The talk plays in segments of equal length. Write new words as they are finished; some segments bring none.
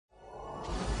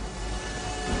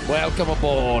Welcome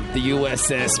aboard the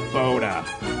USS Boda.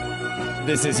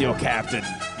 This is your captain,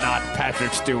 not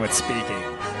Patrick Stewart speaking.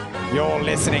 You're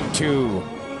listening to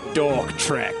Dork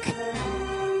Trek.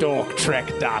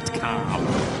 DorkTrek.com.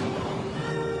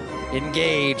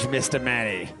 Engage, Mr.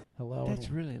 Manny. Hello. That's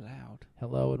really loud.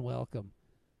 Hello and welcome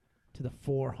to the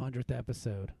 400th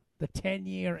episode, the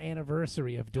 10-year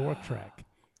anniversary of Dork Trek.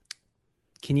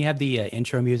 Can you have the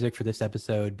intro music for this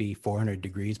episode be 400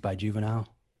 Degrees by Juvenile?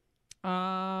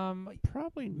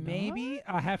 Probably maybe.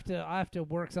 I have to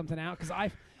work something out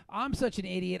because I'm such an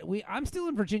idiot. I'm still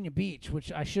in Virginia Beach,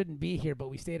 which I shouldn't be here, but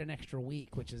we stayed an extra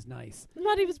week, which is nice. I'm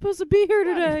not even supposed to be here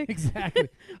today. Exactly.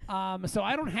 So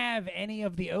I don't have any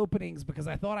of the openings because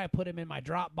I thought I put them in my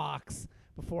Dropbox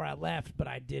before I left, but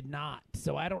I did not.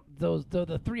 So I don't. Though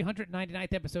the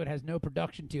 399th episode has no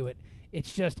production to it.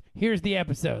 It's just here's the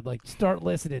episode. Like start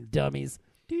listening, dummies.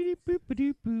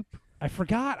 Boop. I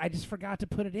forgot. I just forgot to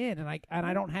put it in, and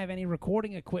I don't have any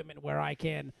recording equipment where I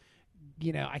can,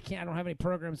 I don't have any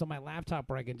programs on my laptop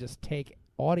where I can just take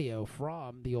audio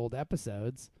from the old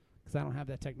episodes because I don't have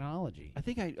that technology. I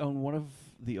think I own one of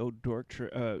the old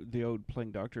the old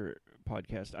Playing Doctor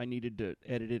podcast. I needed to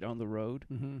edit it on the road,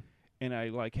 and I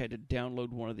had to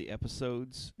download one of the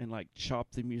episodes and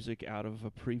chop the music out of a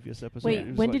previous episode.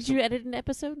 Wait, when did you edit an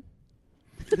episode?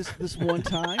 This one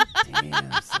time?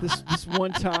 Damn. This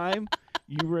one time,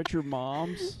 you were at your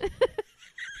mom's.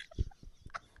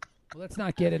 Well, let's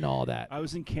not get into all that. I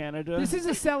was in Canada. This is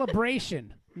a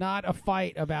celebration, not a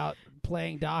fight about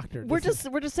playing doctor. We're just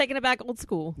taking it back old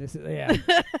school. This is yeah.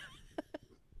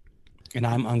 And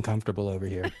I'm uncomfortable over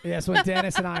here. Yes, when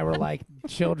Dennis and I were like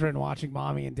children watching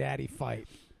mommy and daddy fight.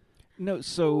 No,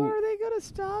 so Are they gonna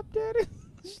stop, Dennis?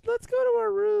 Let's go to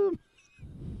our room.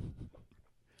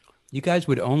 You guys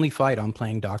would only fight on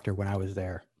Playing Doctor when I was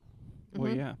there.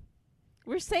 well, yeah,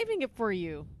 We're saving it for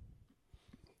you.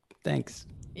 Thanks.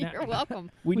 You're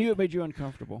welcome. we knew it made you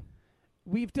uncomfortable.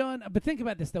 We've done, but think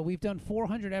about this though. We've done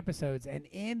 400 episodes, and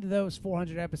in those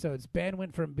 400 episodes, Ben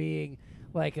went from being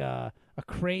like a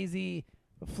crazy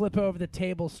flip over the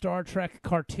table Star Trek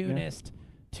cartoonist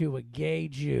to a gay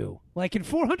Jew. Like in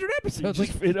 400 episodes,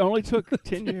 It only took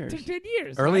 10 years. took 10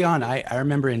 years. Early on, I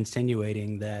remember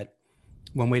insinuating that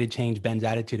one way to change Ben's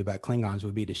attitude about Klingons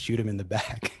would be to shoot him in the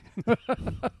back.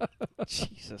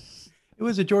 Jesus. It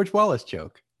was a George Wallace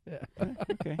joke.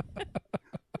 Okay.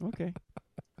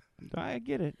 I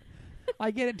get it.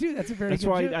 I get it too. That's a very That's good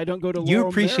why joke. I don't go to. You Laurel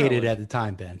appreciated it Maryland. at the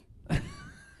time, Ben.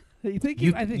 You think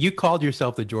You I think you called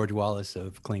yourself the George Wallace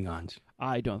of Klingons.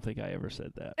 I don't think I ever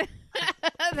said that.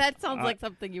 That sounds like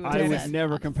something you would I have would said.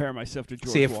 never compare myself to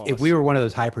George See, Wallace. if we were one of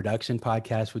those high production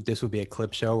podcasts, this would be a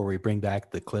clip show where we bring back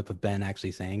the clip of Ben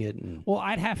actually saying it. And well,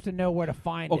 I'd have to know where to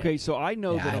find okay, it. so I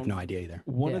know yeah, that I have on no idea either.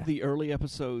 one Yeah. of the early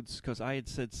episodes, because I had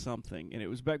said something, and it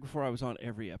was back before I was on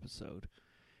every episode,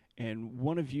 and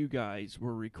one of you guys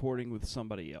were recording with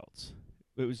somebody else.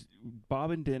 It was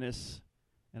Bob and Dennis,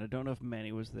 and I don't know if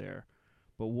Manny was there,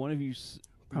 but one of you,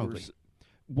 Probably.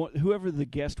 whoever the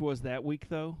guest was that week,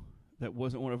 though, that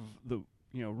wasn't one of the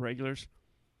regulars,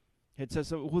 had said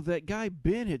something. Well, that guy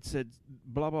Ben had said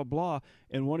blah blah blah,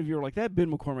 and one of you were like, "That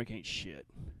Ben McCormick ain't shit."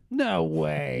 No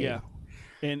way. Yeah,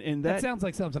 and That that sounds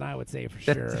like something I would say for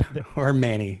That's- sure. or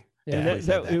Manny. Yeah, and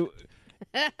Yeah, that,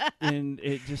 and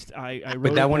it just I wrote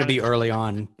but that it wouldn't down. be early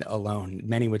on alone.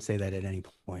 Manny would say that at any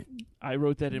point. I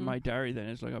wrote that in my diary. Then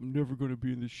it's like, I'm never going to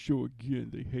be in this show again.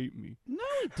 They hate me. No,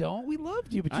 we don't. We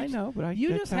loved you, but I know, but you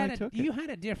that's just how I had took you it. had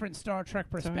a different Star Trek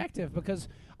Sorry. perspective because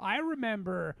I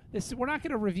remember this. We're not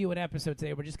going to review an episode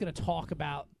today. We're just going to talk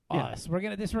about Yeah. us. We're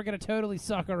gonna totally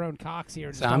suck our own cocks here.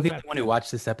 And So just I'm talk the about- only one who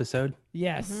watched this episode.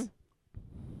 Yes.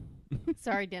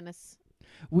 Sorry, Dennis.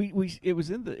 It was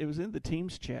in the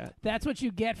Teams chat. That's what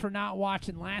you get for not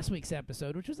watching last week's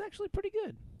episode, which was actually pretty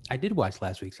good. I did watch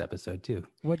last week's episode too.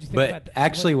 What'd you think But about that?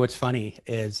 actually, what's funny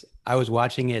is I was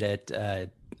watching it at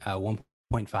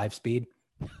 1.5 speed.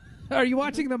 Are you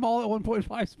watching them all at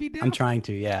 1.5 speed now? I'm trying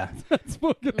to, yeah. That's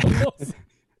fucking awesome.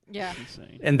 Yeah.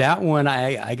 Insane. And that one,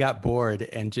 I got bored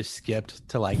and just skipped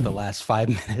to like the last 5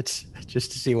 minutes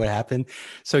just to see what happened.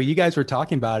 So you guys were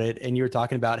talking about it, and you were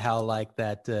talking about how like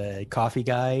that coffee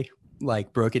guy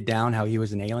like broke it down, how he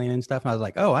was an alien and stuff. And I was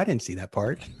like, oh, I didn't see that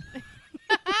part.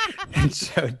 And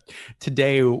so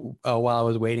today, while I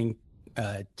was waiting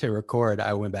to record,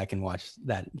 I went back and watched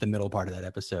the middle part of that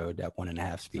episode at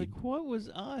 1.5 It's speed. like, what was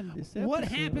on this episode? What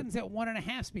happens at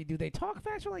 1.5 speed? Do they talk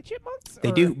faster like chipmunks? They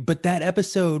or- do, but that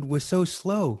episode was so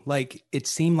slow. Like it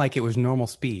seemed like it was normal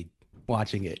speed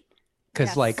watching it. because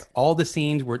Yes. like all the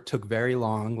scenes took very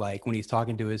long. Like when he's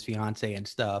talking to his fiance and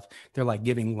stuff, they're like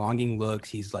giving longing looks.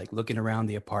 He's like looking around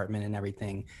the apartment and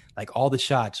everything. Like all the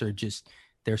shots are just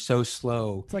they're so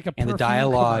slow. It's like a And the perfume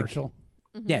dialogue- commercial.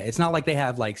 Mhm. Yeah, it's not like they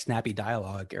have like snappy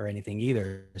dialogue or anything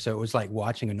either. So it was like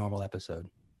watching a normal episode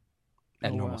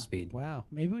at Oh, normal wow. speed. Wow,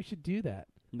 maybe we should do that.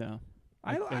 No,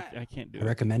 I- I can't do I it.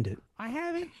 recommend it. I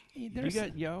haven't. There's,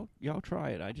 Y'all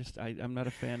try it. I'm not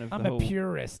a fan of I'm the a whole.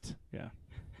 purist. Yeah.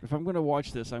 If I'm going to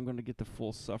watch this, I'm going to get the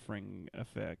full suffering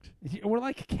effect. We're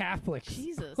like Catholics.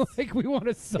 Jesus. Like we want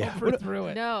to suffer through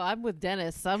it. No, I'm with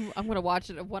Dennis. I'm gonna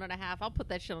watch it at 1.5. I'll put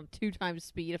that shit on 2 times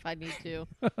speed if I need to.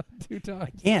 2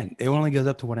 times. And it only goes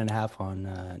up to 1.5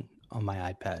 on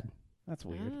my iPad, That's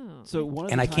weird. Oh. So one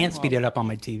of and the I can't time speed it up on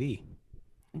my TV.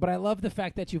 But I love the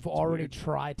fact that you've already weird.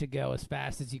 tried to go as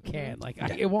fast as you can. Like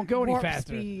Yeah. it won't go any Warp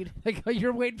faster. speed. Like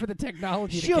you're waiting for the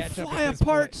technology She'll to catch up. fly at this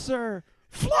apart, point. sir.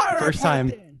 Fly First apart time-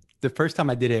 then. The first time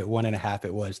I did it at 1.5,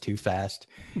 it was too fast,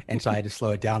 and so I had to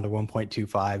slow it down to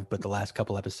 1.25. But the last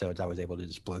couple episodes, I was able to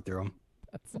just blow through them.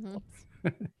 That's Mhm.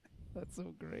 awesome. That's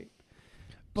so great.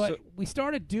 But So- we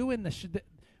started doing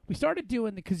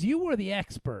because you were the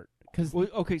expert. Because Well,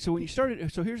 okay, so when you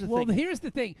started, so here's the thing. here's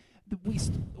the thing.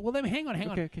 Let me hang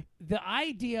on. Okay. The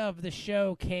idea of the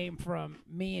show came from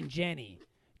me and Jenny.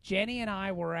 Jenny and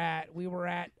I were at We were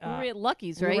at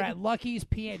Lucky's, we right? were at Lucky's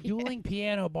Dueling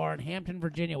Piano Bar in Hampton,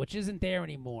 Virginia, which isn't there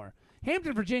anymore.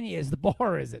 Hampton, Virginia is the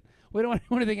bar, is it? We don't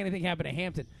want to think anything happened to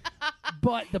Hampton.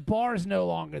 But the bar is no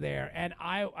longer there. And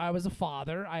I was a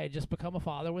father. I had just become a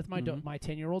father with my my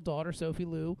 10-year-old daughter, Sophie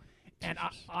Lou. And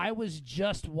I was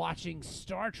just watching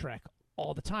Star Trek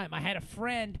all the time. I had a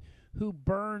friend who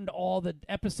burned all the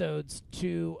episodes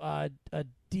to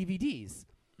DVDs.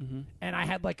 Mm-hmm. And I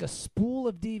had like a spool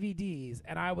of DVDs,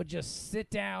 and I would just sit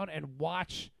down and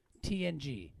watch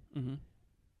TNG. Mm-hmm.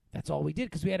 That's all we did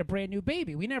because we had a brand new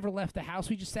baby. We never left the house.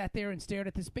 We just sat there and stared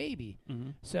at this baby.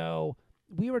 Mm-hmm. So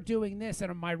we were doing this,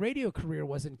 and my radio career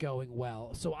wasn't going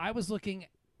well. So I was looking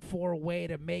for a way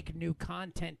to make new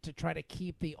content to try to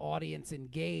keep the audience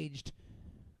engaged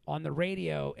on the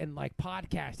radio and like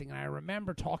podcasting. And I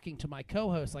remember talking to my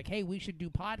co-host like, hey, we should do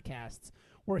podcasts.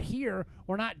 We're here.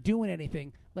 We're not doing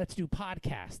anything. Let's do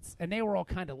podcasts. And they were all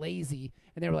kind of lazy.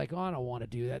 And they were like, oh, I don't want to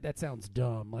do that. That sounds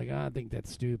dumb. Like, I think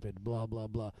that's stupid, blah, blah,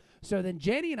 blah. So then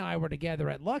Jenny and I were together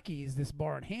at Lucky's, this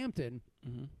bar in Hampton.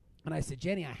 Mm-hmm. And I said,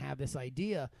 Jenny, I have this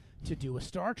idea to do a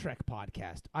Star Trek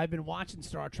podcast. I've been watching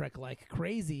Star Trek like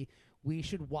crazy. We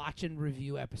should watch and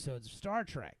review episodes of Star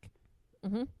Trek.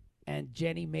 Mhm. And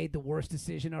Jenny made the worst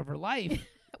decision of her life.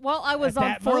 Well, I was At on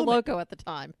that Four moment. Loko at the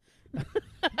time.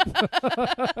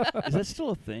 Is that still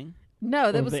a thing? No,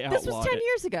 Or that was they this was outlawed 10 it?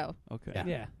 years ago. Okay. Yeah.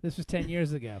 Yeah, this was 10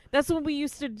 years ago. That's when we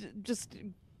used to just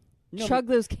No, chug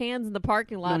those cans in the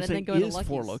parking no, lot I'm and saying, then go to is Lucky's.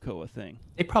 Four Loko a thing?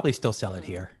 They probably still sell it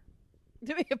here.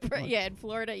 Yeah, in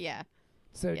Florida, yeah.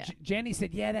 So Yeah. Jenny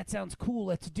said, yeah, that sounds cool.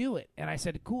 Let's do it. And I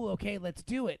said, cool, okay, let's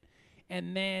do it.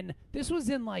 And then this was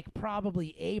in like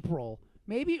probably April,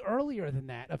 maybe earlier than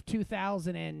that, of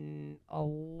 2011.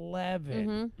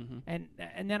 Mm-hmm. Mm-hmm.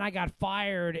 And then I got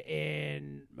fired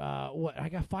in I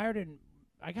got fired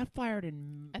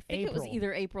in I think April. it was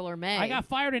either April or May. I got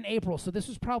fired in April, so this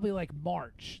was probably like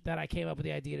March that I came up with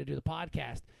the idea to do the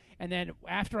podcast. And then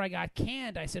after I got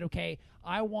canned, I said, okay,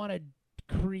 I want to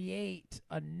create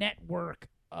a network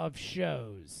of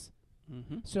shows.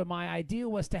 Mm-hmm. So my idea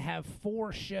was to have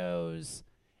 4 shows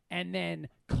and then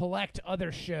collect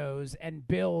other shows and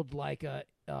build like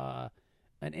an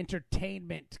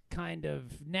entertainment kind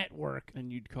of network.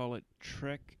 And you'd call it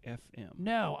Trek FM.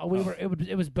 No,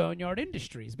 it was Boneyard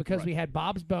Industries because Right. we had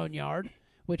Bob's Boneyard,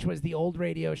 which was the old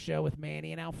radio show with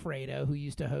Manny and Alfredo, who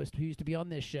used to be on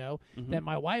this show. Mm-hmm. Then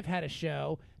my wife had a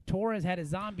show, Torres had a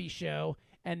zombie show,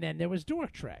 and then there was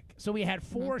Dork Trek. So we had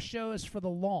 4 shows for the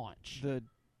launch. The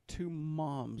two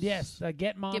moms. Yes,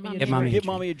 Get Mommy Mommy a a Get Mommy Drink. Get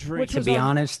mommy a drink. Which To was be our-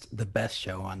 honest, the best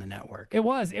show on the network. It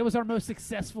was our most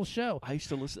successful show. I used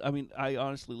to listen. I mean, I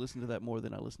honestly listened to that more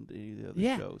than I listened to any of the other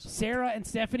Yeah, shows. Sarah and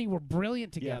Stephanie were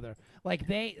brilliant together.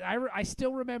 Like I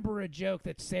still remember a joke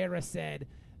that Sarah said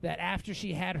that after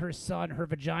she had her son, her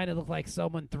vagina looked like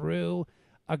someone threw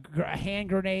a hand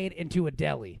grenade into a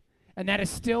deli. And that is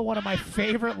still one of my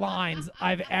favorite lines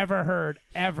I've ever heard,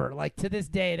 ever. Like, to this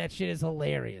day, that shit is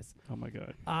hilarious. Oh my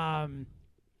god.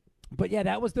 But yeah,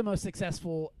 that was the most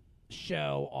successful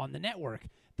show on the network.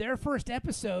 Their first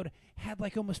episode had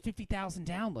like almost 50,000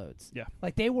 downloads. Yeah.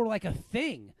 Like, they were like a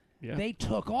thing. Yeah. They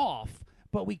took off.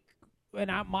 But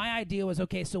my idea was,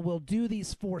 okay, so we'll do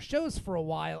these 4 shows for a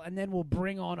while, and then we'll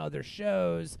bring on other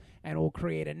shows, and we'll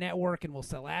create a network, and we'll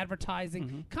sell advertising.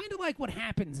 Mm-hmm. Kind of like what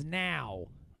happens now.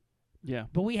 Yeah.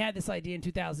 But we had this idea in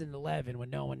 2011 when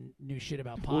no one knew shit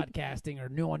about podcasting or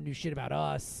no one knew shit about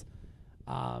us.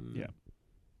 Yeah.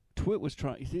 Twit was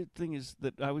trying. The thing is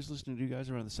that I was listening to you guys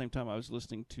around the same time I was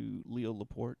listening to Leo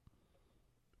Laporte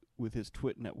with his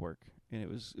Twit network, and it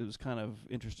was kind of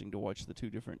interesting to watch the two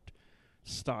different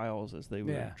styles as they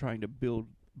were trying to build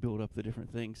up the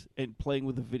different things and playing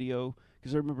with the video.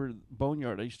 Because I remember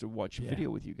Boneyard, I used to watch video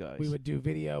with you guys. We would do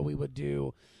video. We would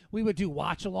do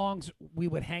watch-alongs. We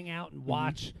would hang out and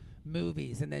watch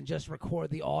movies and then just record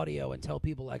the audio and tell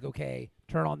people, like, okay,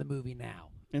 turn on the movie now.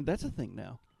 And that's a thing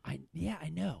now. I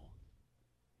know.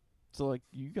 So, like,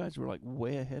 you guys were, like,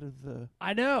 way ahead of the...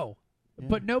 I know. Yeah.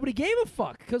 But nobody gave a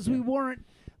fuck because we weren't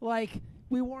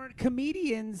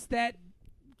comedians that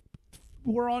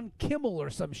were on Kimmel or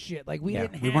some shit. Like, we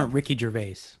weren't Ricky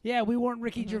Gervais. Yeah, we weren't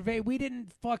Ricky Gervais. We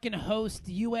didn't fucking host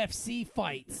UFC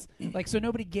fights. Like, so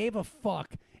nobody gave a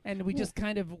fuck. And we just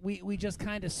kind of we just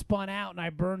kind of spun out, and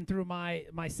I burned through my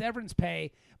severance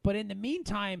pay. But in the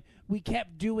meantime, we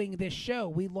kept doing this show.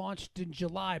 We launched in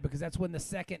July because that's when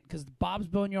because Bob's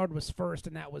Boneyard was first,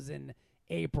 and that was in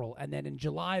April. And then in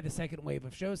July, the second wave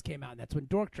of shows came out, and that's when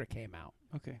Dork Trick came out.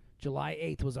 Okay. July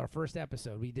 8th was our first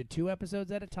episode. We did 2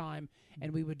 episodes at a time,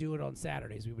 and we would do it on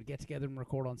Saturdays. We would get together and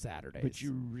record on Saturdays. But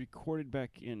you recorded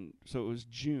back in, so it was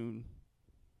June,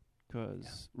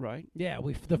 right? Yeah,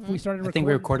 we started recording. I think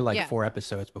we recorded 4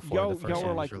 episodes before the first y'all were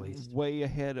one like was released. way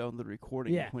ahead on the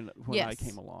recording when I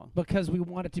came along. Because we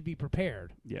wanted to be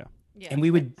prepared. Yeah. Yeah. And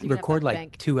we would So you have record that like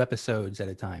bank. 2 episodes at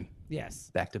a time, Yes.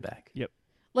 back to back. Yep.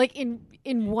 Like in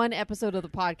one episode of the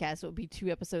podcast, it would be 2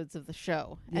 episodes of the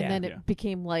show, and then it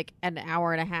became like an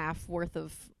hour and a half worth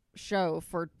of show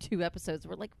for 2 episodes.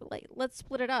 We're like, let's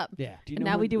split it up. Yeah. Do you And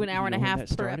know now we when- do an you hour and know a when half that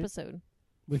per started? episode.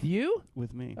 With you?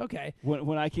 With me. Okay.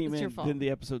 When I came It's your in, fault. then the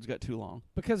episodes got too long.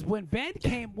 Because when Ben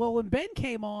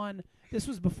came on, this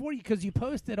was before you, because you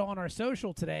posted on our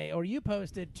social today, or you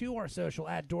posted to our social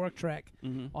at Dork Trek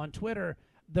on Twitter.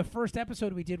 The first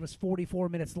episode we did was 44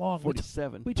 minutes long.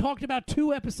 47. We talked about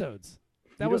 2 episodes.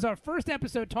 That You was know- our first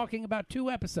episode talking about 2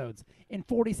 episodes in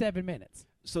 47 minutes.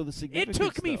 So the It significance,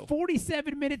 took me though-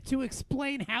 47 minutes to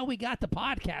explain how we got the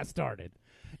podcast started.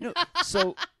 No,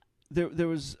 so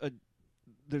there's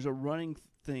a running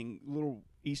thing, little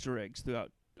Easter eggs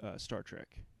throughout Star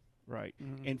Trek, right?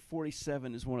 And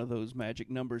 47 is one of those magic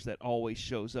numbers that always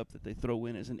shows up that they throw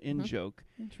in as an in joke,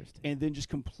 Interesting. and then just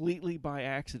completely by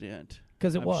accident,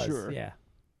 Because it I'm was, sure, yeah.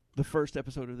 the first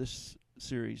episode of this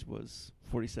series was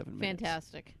 47 minutes.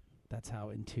 Fantastic. That's how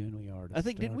in tune we are. To I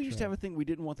think Star didn't we used to Trek. have a thing we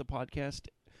didn't want the podcast,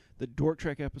 the Dork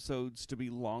Trek episodes to be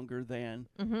longer than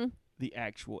the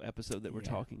actual episode that we're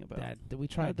talking about. That we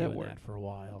tried How'd that doing work? that for a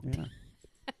while. Yeah.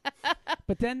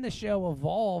 But then the show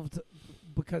evolved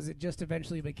because it just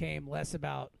eventually became less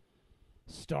about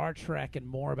Star Trek and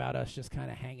more about us just kind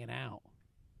of hanging out.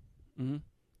 Mm-hmm.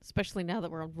 Especially now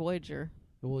that we're on Voyager.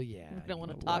 Well, yeah. We don't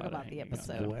want a to lot talk of about the hanging out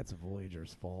episode. Well, that's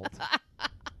Voyager's fault.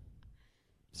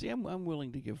 See, I'm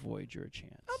willing to give Voyager a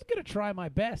chance. I'm going to try my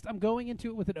best. I'm going into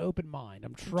it with an open mind.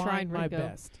 I'm trying my Ringo.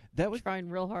 best. That was Trying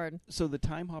real hard. so the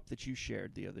time hop that you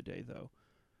shared the other day, though,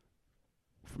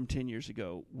 from 10 years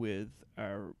ago with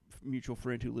our mutual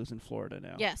friend who lives in Florida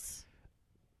now. Yes.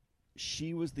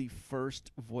 She was the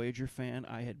first Voyager fan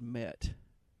I had met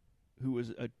who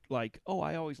was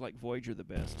I always liked Voyager the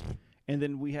best. And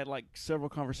then we had like several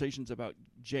conversations about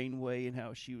Janeway and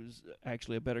how she was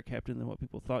actually a better captain than what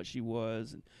people thought she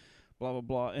was, and blah, blah,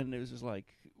 blah. And it was just like,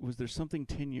 was there something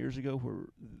 10 years ago where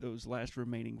those last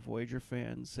remaining Voyager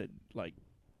fans had like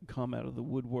come out of the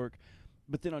woodwork?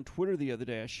 But then on Twitter the other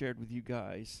day, I shared with you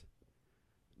guys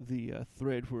the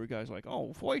thread where guys like,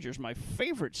 oh, Voyager's my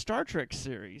favorite Star Trek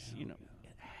series. You know,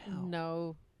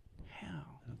 No. how?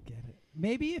 I don't get it.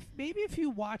 Maybe if you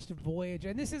watched Voyager,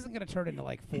 and this isn't going to turn into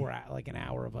like an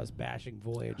hour of us bashing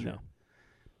Voyager. No.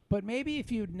 But maybe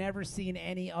if you'd never seen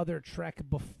any other Trek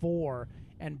before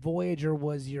and Voyager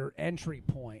was your entry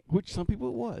point, Which some people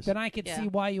it was. then I could Yeah. see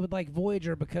why you would like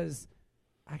Voyager, because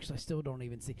actually I still don't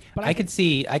even see. But I could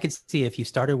see if you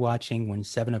started watching when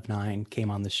 7 of 9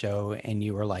 came on the show and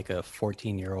you were like a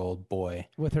 14-year-old boy.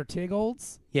 with her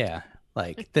Tigolds. Yeah,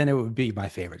 like then it would be my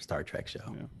favorite Star Trek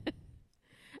show. Yeah.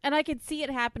 And I could see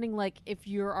it happening, like, if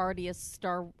you're already a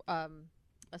Star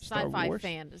sci-fi Wars?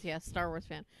 fan. Yeah, Star Wars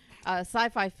fan.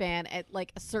 Sci-fi fan at,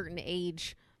 like, a certain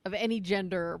age of any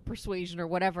gender or persuasion or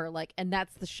whatever, like, and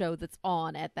that's the show that's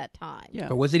on at that time. Yeah.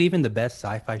 But was it even the best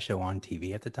sci-fi show on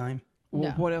TV at the time?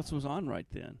 Well, No. what else was on right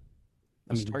then?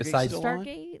 I mean, Stargate besides still on?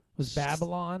 Stargate, Was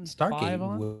Babylon 5 Stargate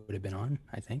on? would have been on,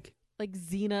 I think. like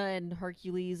Xena and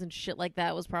Hercules and shit like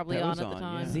that was probably That on was at the on,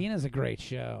 time. yeah. Xena's a great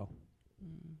show.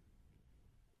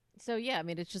 So yeah, I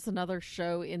mean, it's just another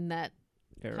show in that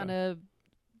Era. kind of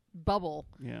bubble.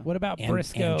 Yeah. What about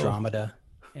Briscoe? Andromeda.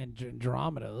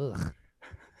 Andromeda. Ugh.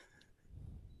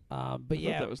 But I thought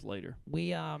yeah, that was later. we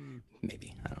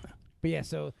Maybe. I don't know. But yeah,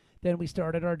 so then we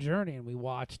started our journey and we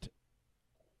watched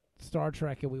Star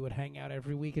Trek, and we would hang out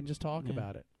every week and just talk Yeah.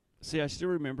 about it. See, I still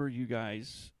remember you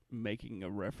guys making a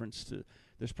reference to.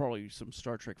 There's probably some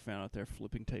Star Trek fan out there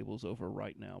flipping tables over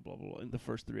right now, blah blah blah, in the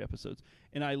first 3 episodes,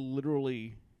 and I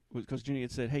literally, because Jenny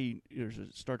had said, "Hey, there's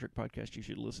a Star Trek podcast you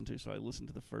should listen to," so I listened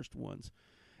to the first ones,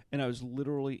 and I was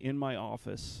literally in my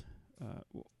office,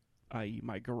 i.e.,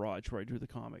 my garage where I drew the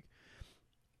comic,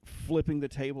 flipping the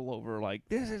table over like,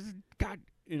 "This is God,"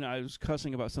 and I was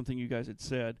cussing about something you guys had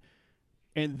said.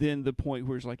 And then the point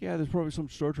where it's like, yeah, there's probably some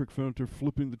Star Trek fan out there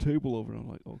flipping the table over. And I'm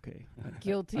like, okay.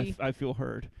 Guilty. I feel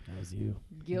heard. That was you.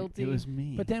 Guilty. It was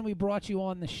me. But then we brought you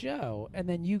on the show, and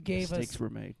then you gave Mistakes us were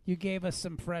made.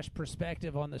 some fresh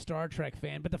perspective on the Star Trek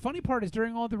fan. But the funny part is,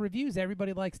 during all the reviews,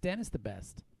 everybody likes Dennis the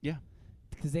best. Yeah.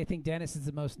 Because they think Dennis is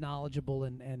the most knowledgeable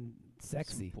and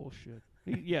sexy. Some bullshit.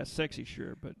 Yeah, sexy,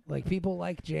 sure, but Like, people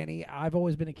like Jenny. I've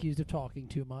always been accused of talking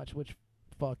too much, which,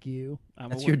 fuck you.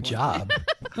 That's your job.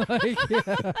 Like,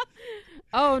 yeah.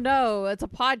 Oh no, it's a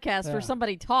podcast Yeah. where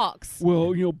somebody talks.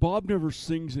 Well, Bob never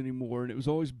sings anymore, and it was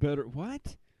always better.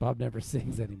 What? Bob never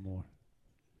sings anymore.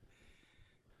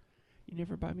 You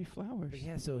never buy me flowers. But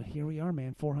yeah, so here we are,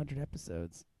 man. 400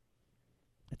 episodes.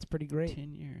 That's pretty great.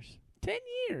 10 years. 10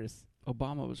 years.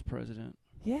 Obama was president.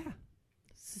 Yeah.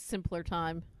 It's a simpler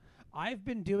time. I've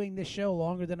been doing this show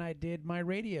longer than I did my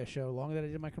radio show, longer than I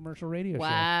did my commercial radio show.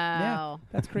 Wow. Yeah,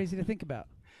 that's crazy to think about.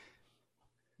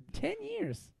 10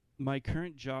 years. My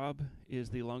current job is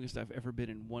the longest I've ever been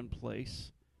in one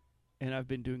place, and I've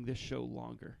been doing this show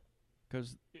longer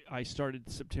because I started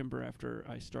September after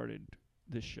I started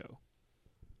this show.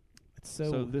 It's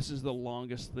So this is the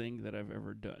longest thing that I've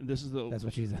ever done. This is the that's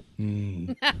what she said.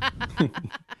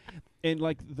 and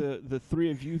like the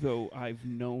 3 of you though I've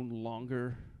known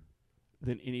longer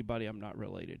than anybody I'm not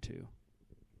related to,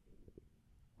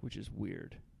 which is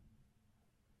weird.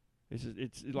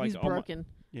 It's like He's broken.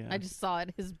 Yeah, I just saw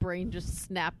it. His brain just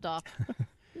snapped off.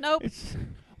 Nope.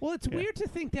 Well, it's weird to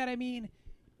think that, I mean,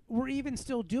 we're even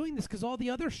still doing this because all the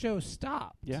other shows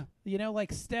stopped. Yeah.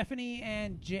 Like Stephanie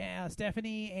and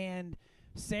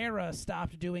Sarah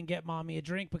stopped doing Get Mommy a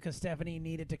Drink because Stephanie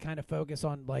needed to kind of focus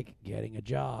on, like, getting a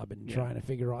job and trying to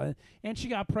figure out. And she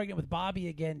got pregnant with Bobby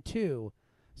again, too.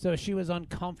 So she was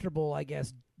uncomfortable, I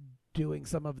guess, doing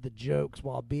some of the jokes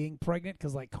while being pregnant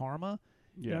because, like, karma.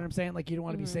 You know what I'm saying? Like, you don't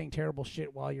want to be saying terrible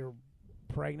shit while you're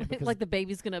pregnant. Because like the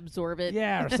baby's going to absorb it.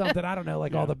 Yeah, or something. I don't know,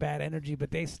 like all the bad energy.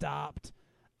 But they stopped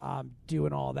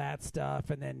doing all that stuff.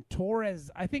 And then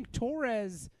I think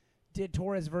Torres did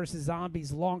Torres versus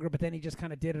Zombies longer, but then he just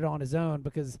kind of did it on his own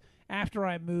because after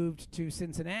I moved to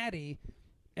Cincinnati,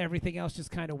 everything else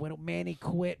just kind of went. Manny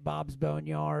quit Bob's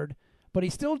Boneyard, but he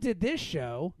still did this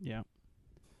show. Yeah.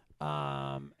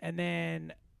 And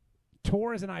then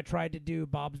Torres and I tried to do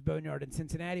Bob's Boneyard in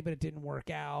Cincinnati, but it didn't work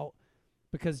out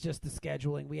because just the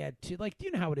scheduling. We had to, like,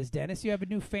 you know how it is, Dennis. You have a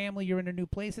new family, you're in a new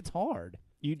place. It's hard.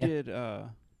 You did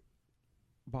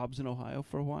Bob's in Ohio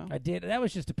for a while? I did. That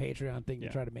was just a Patreon thing to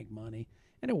try to make money,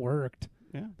 and it worked.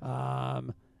 Yeah.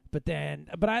 But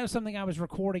I was something I was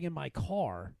recording in my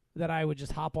car that I would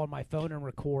just hop on my phone and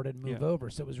record and move over,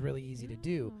 so it was really easy to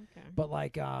do. Okay. But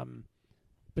like,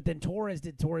 but then Torres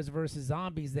did Torres versus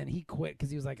Zombies. Then he quit because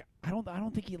he was like, I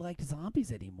don't think he liked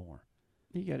zombies anymore.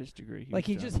 He got his degree.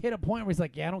 He just hit a point where he's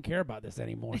like, yeah, I don't care about this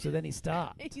anymore. So then he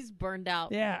stopped. He's burned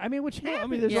out. Yeah, I mean, which I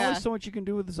mean, there's Yeah. only so much you can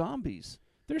do with zombies.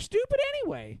 they're stupid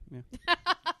anyway.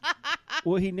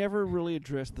 Well, he never really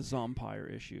addressed the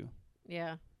zompire issue,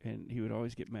 Yeah. and he would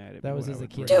always get mad at That me was when I as a would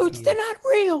kid. bring it Dudes, up. they're not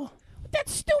real.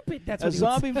 That's stupid. That's A what he would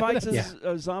zombie bites say.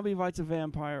 a zombie bites a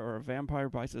vampire, or a vampire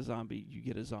bites a zombie. You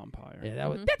get a zompire.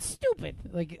 Yeah, that's stupid.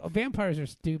 Like, vampires are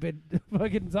stupid.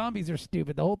 Fucking zombies are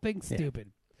stupid. The whole thing's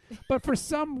stupid. But for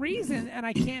some reason, and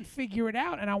I can't figure it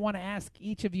out, and I want to ask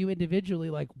each of you individually,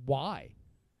 like, why?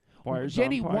 Why are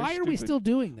Jenny, zompires why are we stupid? still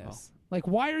doing this? Like,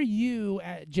 why are you,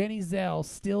 at Jenny Zell,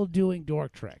 still doing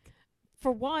Dork Trek?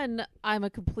 For one, I'm a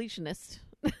completionist.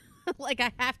 Like,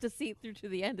 I have to see it through to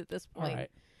the end at this All point.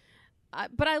 right.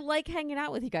 But I like hanging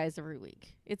out with you guys every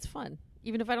week. It's fun.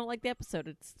 Even if I don't like the episode,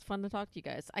 it's fun to talk to you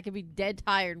guys. I can be dead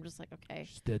tired. I'm just like, okay,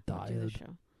 She's dead I'll do this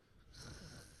tired.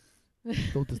 show.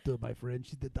 Don't disturb my friend.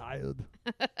 She's dead tired.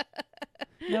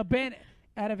 Now, Ben,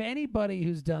 out of anybody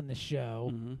who's done the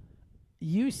show, Mhm.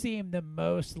 you seem the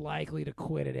most likely to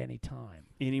quit at any time.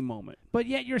 Any moment. But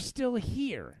yet you're still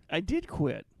here. I did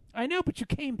quit. I know, but you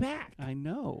came back. I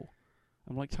know.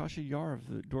 I'm like Tasha Yar of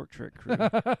the Dork Trek crew.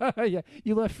 Yeah,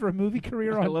 you left for a movie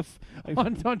career on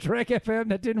on Trek FM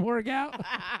that didn't work out.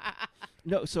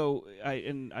 No, so I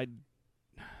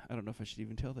don't know if I should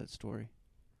even tell that story.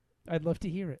 I'd love to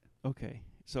hear it. Okay,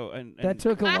 so that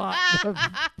took a lot of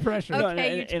pressure.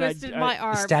 Okay, you twisted my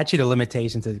arm. The statute of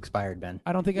limitations has expired, Ben.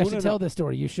 I don't think I should tell this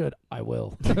story. You should. I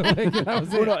will.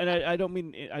 I don't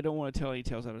mean I don't want to tell any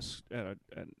tales and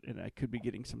I could be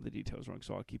getting some of the details wrong,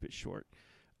 so I'll keep it short.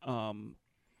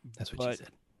 That's what she said.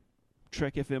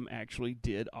 Trek FM actually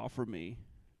did offer me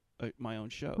my own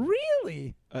show.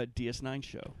 Really? A DS9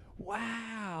 show.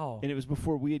 Wow. And it was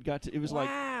before we had got to. It was like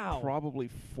probably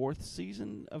 4th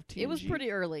season of TNG. It was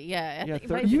pretty early. Yeah.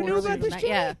 Yeah. You knew about this show?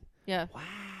 Yeah. Yeah.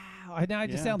 Wow. Now I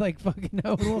just sound like fucking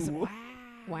Owen Wilson.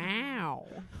 Wow.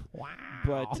 Wow.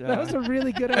 But that was a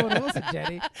really good Owen Wilson,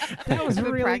 Jenny. That was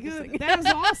really practicing. good. That was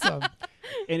awesome.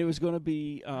 And it was going to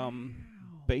be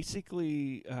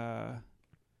basically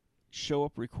show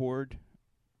up, record,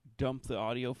 dump the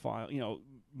audio file.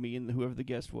 Me and whoever the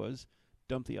guest was,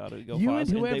 dump the audio you files.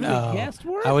 And whoever the guest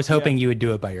were? I was hoping you would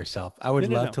do it by yourself. I would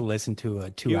love no. to listen to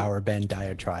a 2-hour Ben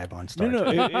diatribe on Star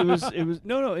Trek. It was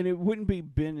no, and it wouldn't be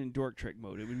Ben in Dork Trek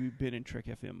mode. It would be Ben in Trek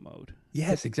FM mode.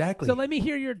 Yes, exactly. So let me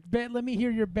hear your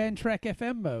Ben Trek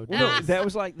FM mode. Well, no,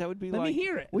 that would be let like. me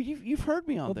hear it. Well, you've heard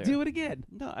me on there. Do it again.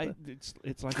 No,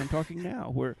 it's like I'm talking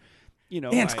now, where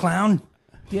dance clown.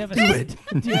 Do you have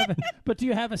do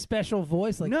you have a special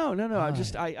voice? Like no. Hi, I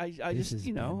just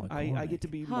I get to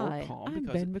be more calm I'm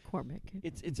because Ben McCormick.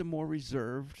 It's a more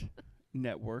reserved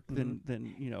network than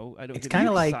I don't. It's kind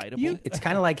of it's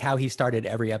kind of like how he started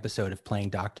every episode of Playing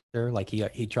Doctor. Like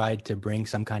he tried to bring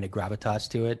some kind of gravitas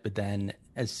to it, but then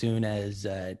as soon as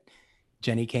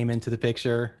Jenny came into the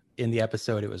picture in the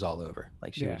episode, it was all over.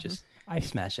 Like she would just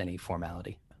smash any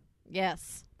formality.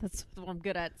 Yes. That's what I'm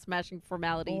good at, smashing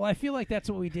formality. Well, I feel like that's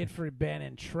what we did for Ben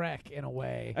and Trek in a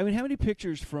way. I mean, how many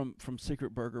pictures from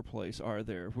Secret Burger Place are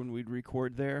there when we'd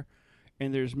record there?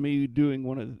 And there's me doing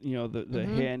one of the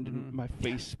hand and my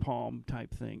face palm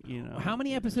type thing. How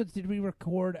many episodes did we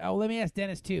record? Oh, let me ask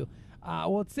Dennis too.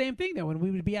 Well, it's the same thing though. When we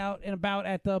would be out and about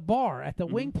at the bar at the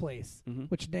wing place,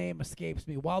 which name escapes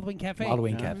me, Wild Wing Cafe. Wild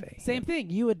Wing Cafe. Same thing.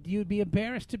 You'd be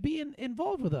embarrassed to be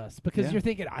involved with us because you're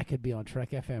thinking I could be on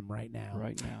Trek FM right now.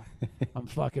 Right now, I'm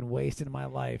fucking wasting my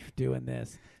life doing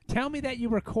this. Tell me that you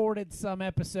recorded some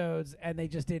episodes and they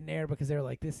just didn't air because they were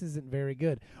like, this isn't very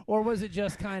good. Or was it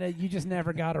just kind of, you just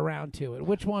never got around to it?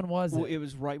 Which one was it? Well, it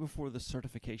was right before the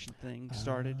certification thing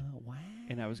started. Wow.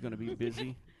 And I was going to be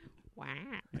busy. Wow.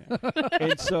 Yeah.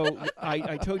 And so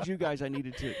I told you guys I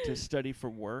needed to study for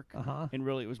work. And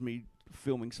really it was me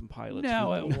filming some pilots.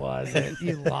 No, it wasn't.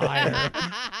 You liar.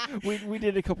 we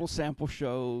did a couple sample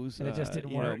shows. And it just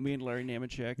didn't work. Me and Larry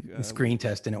Nemechek. The screen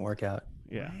test didn't work out.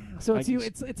 Yeah. So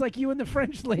it's like you and the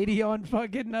French lady on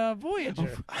fucking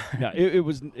Voyager. Yeah, it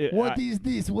was. What is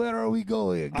this? Where are we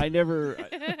going? I never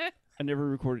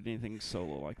recorded anything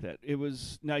solo like that. It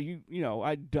was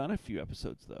I'd done a few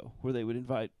episodes though where they would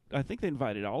invite. I think they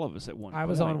invited all of us at one. I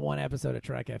was on one episode of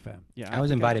Trek FM. Yeah, I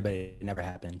was invited, but it never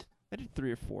happened. I did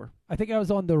 3 or 4. I think I was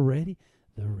on the Ready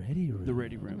Room. The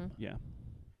Ready Room, yeah.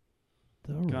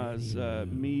 Because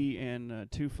me and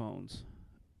 2 phones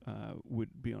would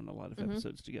be on a lot of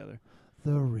episodes together.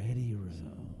 The Ready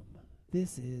Room.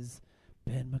 This is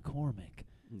Ben McCormick.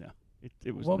 No.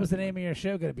 It was. What was the name of your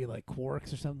show going to be? Like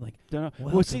Quarks or something? Like. Don't know.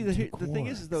 Well, see, the thing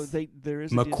is though, there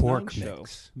is a McQuark show.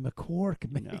 Mix.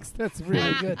 McQuark Mix. That's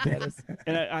really good, Dennis.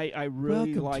 And I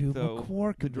really like though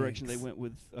the direction Mix. they went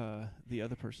with the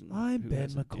other person. I'm who Ben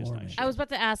has a DS9 McCormick. show. I was about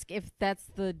to ask if that's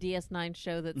the DS9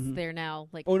 show that's there now.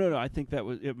 Like. Oh no! I think that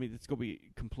was. I mean, it's going to be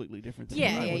completely different. Than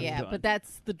what I would've done. But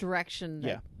that's the direction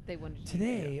that they wanted to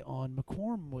Today on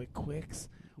McCormick Quicks,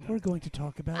 we're going to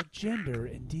talk about gender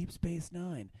in Deep Space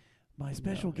Nine. My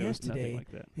special guest today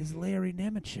is Larry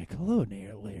Nemechek. Hello,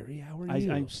 Larry. How are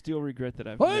you? I still regret that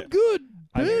I'm good.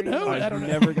 Ben, I've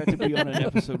never got to be on an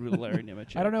episode with Larry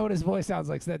Nemechek. I don't know what his voice sounds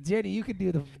like. So that Jenny, you could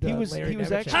do the Larry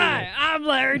Nemechek. Actually, Hi, I'm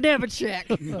Larry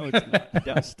Nemechek. No, it's not.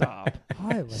 No, stop.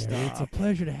 Hi, Larry. Stop. It's a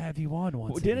pleasure to have you on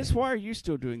once Dennis, again. why are you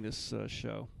still doing this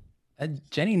show?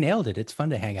 Jenny nailed it. It's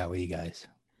fun to hang out with you guys.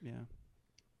 Yeah.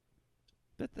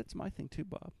 That's my thing too,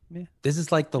 Bob. Yeah. This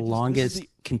is like the longest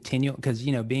continual, because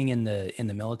being in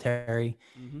the military,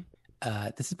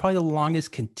 this is probably the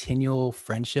longest continual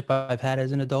friendship I've had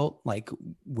as an adult, like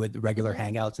with regular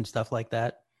hangouts and stuff like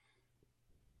that.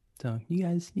 So you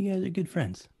guys are good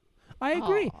friends. I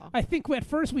agree. Aw. I think at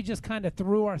first we just kind of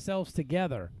threw ourselves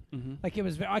together. Mm-hmm. Like it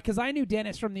was because I knew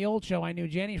Dennis from the old show. I knew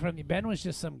Jenny from the. Ben was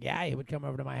just some guy who would come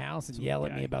over to my house and yell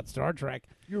at me about Star Trek.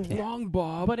 You're wrong,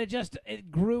 Bob. But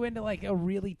it grew into like a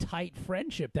really tight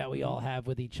friendship that we all have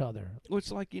with each other. Well,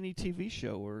 it's like any TV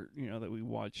show or that we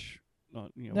watch. No,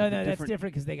 that's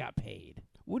different because they got paid.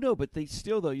 Well, no, but they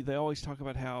still though they always talk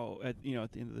about how at the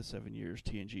end of the 7 years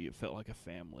TNG it felt like a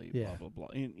family. Yeah. Blah blah blah.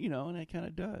 And and it kind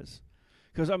of does.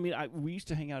 Because we used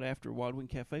to hang out after Wild Wing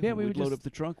Cafe. Yeah, we would load just- up the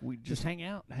trunk. We'd Just hang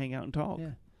out. and talk.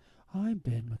 Yeah. I'm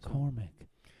Ben McCormick.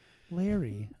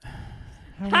 Larry.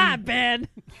 How are Hi, you? Ben.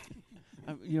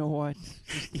 You know what?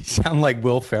 You sound like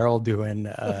Will Ferrell doing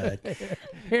Harry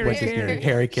what's his Carey. name?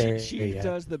 Harry Carey. She yeah.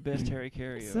 does the best Harry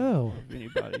Carey So, of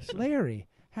anybody. So. Larry,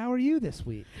 how are you this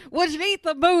week? Would you eat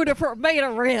the moon if it made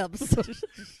of ribs?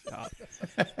 Stop.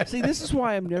 See, this is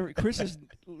why I'm never.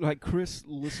 Chris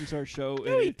listens to our show.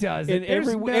 No, he doesn't. And There's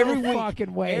every no week,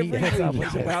 fucking way every he puts up week with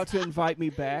he's this. about to invite me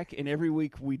back, and every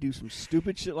week we do some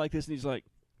stupid shit like this, and he's like,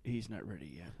 he's not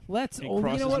ready yet. Let's. He Oh, you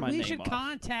crosses know what? my We name should off.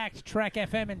 contact Trek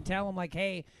FM and tell them like,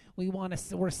 hey,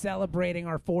 we're celebrating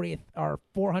our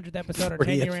 400th episode, our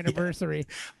 10 year 40th, yeah. anniversary.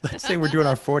 Let's say we're doing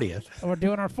our 40th. We're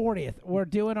doing our 40th. We're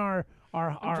doing our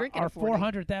drinking a 40.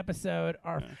 400th episode,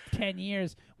 our 10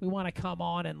 years. We want to come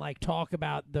on and like talk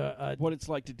about the What it's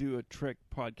like to do a Trek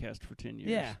podcast for 10 years.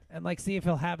 yeah, and like see if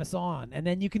he'll have us on, and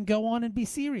then you can go on and be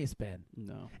serious, Ben.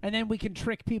 No. And then we can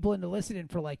trick people into listening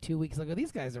for like 2 weeks. Like, oh,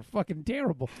 these guys are fucking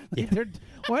terrible. Yeah.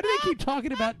 Why do they keep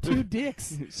talking about two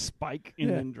dicks? Spike and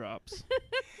Yeah. then drops.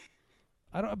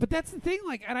 I don't. But that's the thing.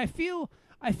 Like, and I feel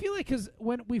like because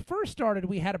when we first started,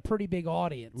 we had a pretty big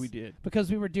audience. We did.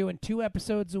 because we were doing 2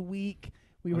 episodes a week.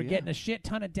 We were yeah. getting a shit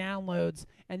ton of downloads,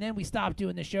 and then we stopped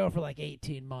doing the show for like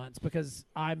 18 months because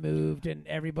I moved and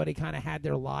everybody kind of had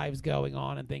their lives going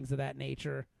on and things of that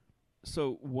nature.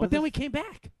 So But then we came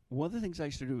back. one of the things I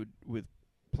used to do with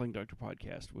Playing Doctor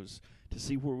podcast was to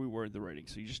see where we were in the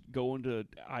ratings. So you just go into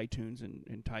iTunes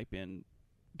and type in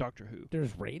Doctor Who.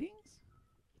 There's ratings?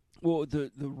 Well, the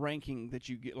ranking that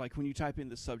you get, like when you type in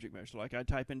the subject matter, so like I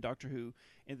type in Doctor Who,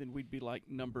 and then we'd be like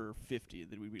number 50,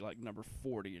 and then we'd be like number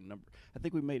 40, and I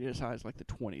think we made it as high as like the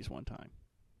 20s one time.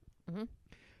 Mm-hmm.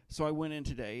 So I went in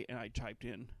today and I typed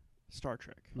in Star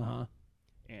Trek, Uh-huh.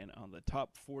 and on the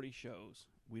top 40 shows,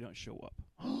 we don't show up.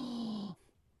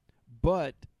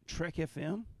 But Trek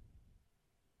FM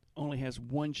only has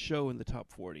one show in the top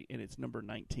 40, and it's number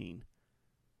 19.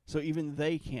 So even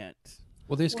they can't.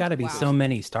 Well, there's got to be Wow. so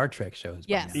many Star Trek shows. by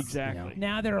Yes. now, Exactly. you know?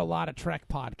 Now there are a lot of Trek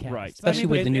podcasts. Right. Especially I mean,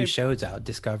 with the new and- shows out,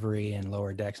 Discovery and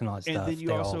Lower Decks and all that And stuff. then you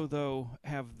they also, all, though,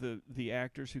 have the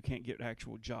actors who can't get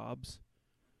actual jobs.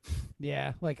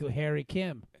 Yeah, like Harry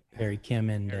Kim. Harry Kim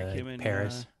and Harry Kim and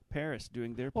Paris. Paris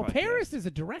doing their Well, podcast. Paris is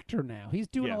a director now. He's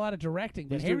doing Yeah. a lot of directing.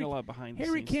 But He's Harry, doing a lot behind the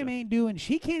Harry scenes Kim stuff. ain't doing.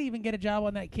 She can't even get a job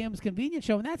on that Kim's Convenience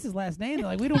show, and that's his last name. They're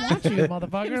like, we don't want you,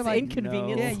 motherfucker. Kim's Like,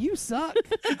 Inconvenience. yeah, you suck.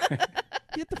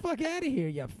 Get the fuck out of here,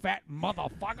 you fat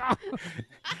motherfucker.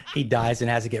 He dies and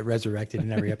has to get resurrected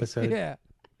in every episode. yeah,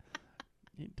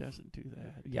 He doesn't do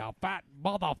that. you fat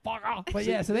motherfucker. But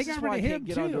yeah, so they This is got why rid I of can't him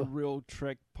get on the too. Real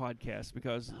Trek podcast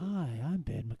because Hi, I'm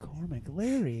Ben McCormick.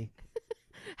 Larry.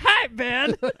 Hi,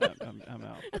 Ben. I'm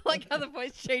out. I like how the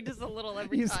voice changes a little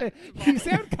every You, time. you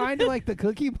sound kind of like the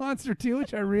Cookie Monster too,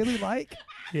 which I really like.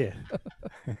 Yeah.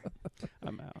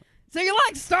 I'm out. So you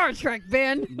like Star Trek,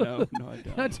 Ben? No, I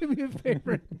don't. Now do me a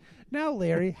favor. Now,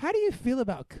 Larry, how do you feel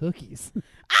about cookies?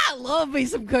 I love me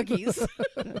some cookies.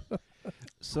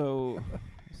 So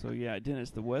yeah,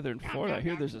 Dennis, the weather in Florida. I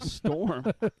hear there's a storm.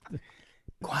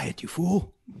 Quiet, you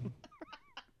fool.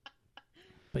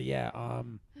 But yeah,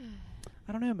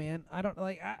 I don't know, man. I don't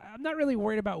like. I'm not really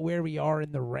worried about where we are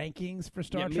in the rankings for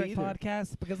Star me Trek either.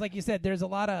 podcasts because, like you said, there's a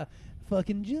lot of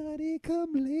fucking Johnny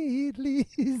come lately.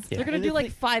 Yeah. They're gonna And do the like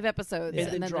thing- 5 episodes and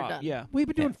and then then drop. they're done. Yeah, We've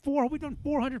been doing We've done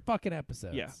 400 fucking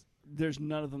episodes. yeah. There's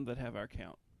none of them that have our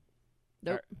count.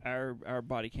 Nope. Our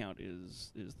body count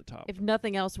is the top. If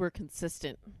nothing else, we're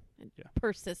consistent and Yeah.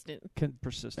 persistent.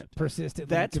 Persistent. Persistently,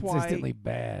 That's why- consistently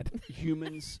bad.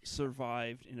 Humans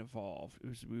survived and evolved.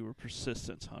 We were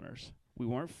persistence hunters. We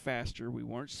weren't faster. We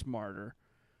weren't smarter.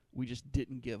 We just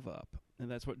didn't give up. And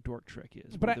that's what Dork Trek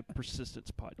is. But We're I- the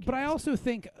persistence podcast. But I also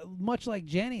think, much like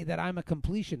Jenny, that I'm a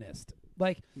completionist.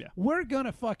 Like, Yeah. we're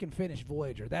gonna fucking finish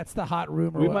Voyager. That's the hot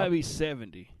rumor. we might be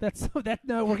 70. That's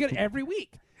no. We're gonna every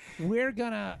week. We're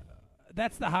gonna.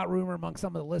 That's the hot rumor among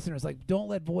some of the listeners. Like, don't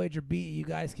let Voyager beat you. You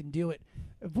guys can do it.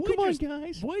 Voyager's,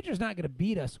 guys. Voyager's not gonna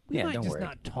beat us. We Yeah, might don't just worry.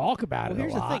 not talk about Well, it.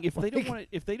 here's a the lot. thing: Like,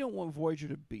 if they don't want Voyager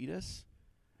to beat us,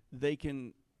 they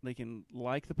can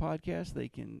like the podcast. They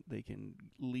can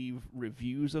leave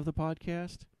reviews of the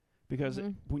podcast, Because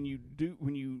when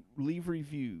you leave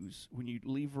reviews, when you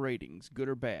leave ratings, good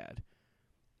or bad,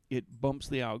 it bumps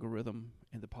the algorithm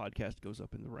and the podcast goes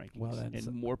up in the rankings,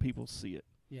 and more people see it.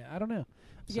 Yeah, I don't know.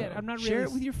 So I'm not share really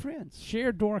it with your friends.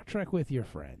 Share Dork Trek with your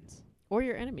friends or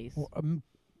your enemies. Or,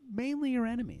 mainly your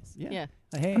enemies. Yeah.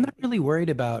 Hey, I'm not really worried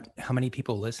about how many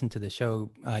people listen to the show.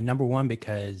 Number one,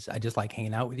 because I just like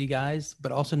hanging out with you guys.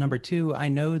 But also number two, I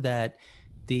know that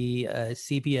the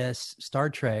CBS Star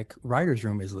Trek writers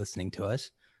room is listening to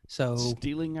us. So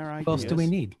stealing our ideas. What else do we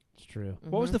need? It's true.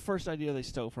 What was the first idea they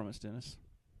stole from us, Dennis?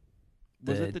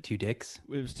 Was the it the two dicks?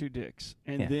 It was two dicks.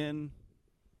 And then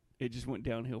it just went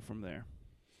downhill from there.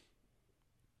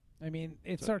 I mean,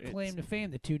 it's our claim to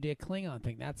fame, the 2-dick Klingon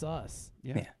thing. That's us.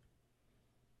 Yeah.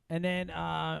 And then,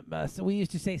 so we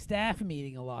used to say staff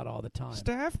meeting a lot all the time.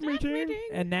 Staff meeting.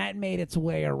 And that made its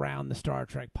way around the Star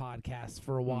Trek podcast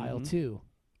for a while, too.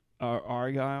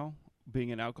 Argyle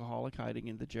being an alcoholic hiding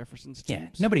in the Jefferson's tubes. Yeah,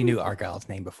 nobody knew Argyle's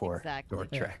name before Exactly.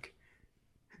 Dork Trek.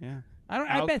 Yeah.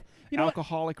 I bet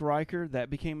alcoholic Riker, that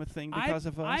became a thing because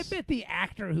of us. I bet the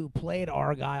actor who played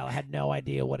Argyle had no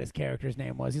idea what his character's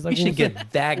name was. He's like, You should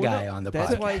get that guy on the podcast.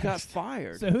 That's why he got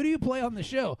fired. So who do you play on the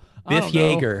show? Biff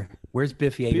Yeager. Where's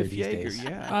Biff Yeager these Yeager, days?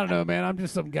 yeah. I don't know, man. I'm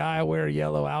just some guy. I wear a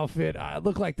yellow outfit. I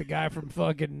look like the guy from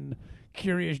fucking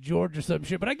Curious George or some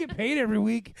shit, but I get paid every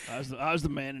week. I was the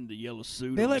man in the yellow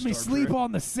suit. They let me sleep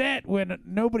on the set when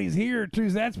nobody's here, too,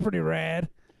 so that's pretty rad.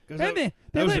 That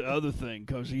was the other thing,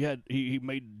 because he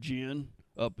made gin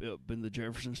up in the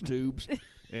Jefferson's tubes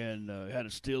and had a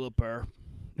still up there.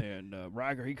 And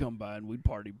Riker, he come by and we'd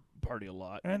party a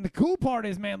lot. And the cool part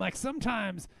is, man, like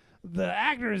sometimes the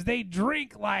actors, they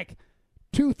drink like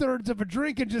 2/3 of a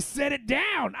drink and just set it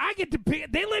down. I get to pick.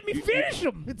 They let me finish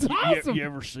them. It's awesome. You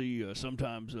ever see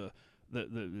sometimes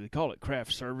they call it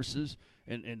craft services,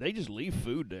 and they just leave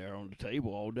food there on the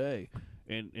table all day.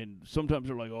 And sometimes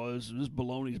they're like, oh, this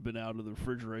bologna's been out of the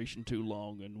refrigeration too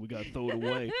long, and we got to throw it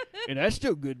away. And that's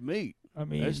still good meat. I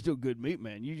mean, that's still good meat,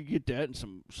 man. You get that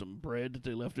and some bread that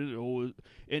they left in it. Oh,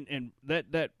 and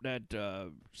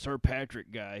that Sir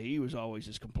Patrick guy, he was always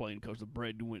just complaining because the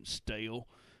bread went stale.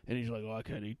 And he's like, oh, I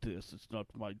can't eat this. It's not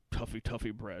my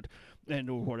toughy bread,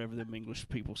 or whatever them English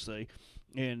people say.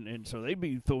 And so they'd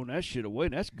be throwing that shit away,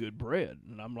 and that's good bread.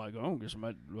 And I'm like, oh, get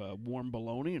some warm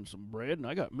bologna and some bread, and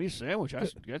I got me a sandwich.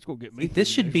 That's going to get me. This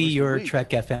should be your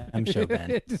Trek FM show,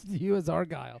 Ben. Just you as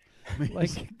Argyle. Like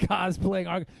cosplaying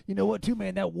Argyle. You know what, too,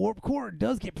 man? That warp core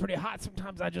does get pretty hot.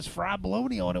 Sometimes I just fry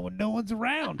bologna on it when no one's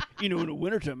around. In the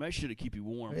wintertime, that shit'll keep you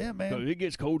warm. Yeah, man. 'Cause it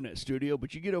gets cold in that studio,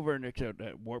 but you get over next to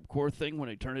that warp core thing when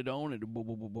they turn it on and the boo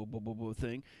boo boo boo boo boo boo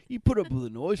thing. You put up with the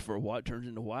noise for a while, it turns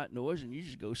into white noise, and you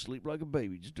just go sleep like a baby.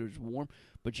 Just warm.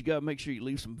 But you got to make sure you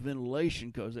leave some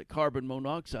ventilation, because that carbon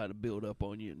monoxide will build up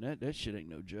on you, and that shit ain't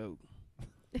no joke.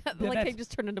 Like they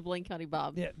just turned into Blaine County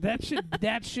Bob. Yeah,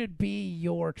 that should be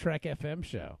your Trek FM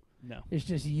show. No, it's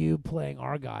just you playing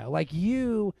Argyle, like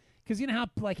you, because you know how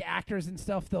like actors and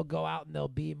stuff, they'll go out and they'll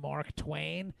be Mark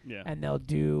Twain, and they'll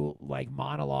do like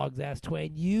monologues as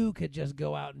Twain. You could just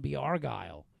go out and be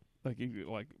Argyle. What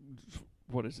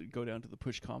is it? Go down to the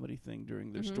push comedy thing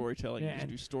during their storytelling and just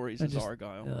do stories as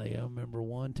Argyle. Like, I remember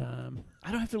one time.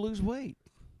 I don't have to lose weight.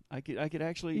 I could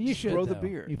actually grow the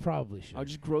beard. You probably should. I'll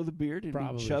just grow the beard and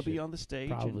be chubby on the stage.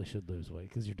 Probably should lose weight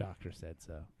because your doctor said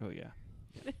so. Oh yeah.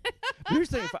 Here's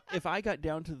the thing: if I got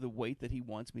down to the weight that he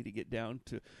wants me to get down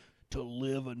to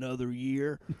live another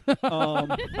year,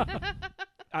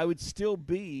 I would still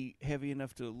be heavy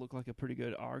enough to look like a pretty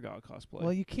good Argyle cosplay.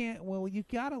 Well, you can't. Well, you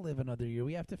gotta live another year.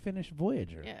 We have to finish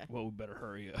Voyager. Yeah. Well, we better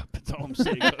hurry up. That's all I'm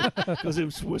saying. Because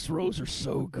them Swiss rolls are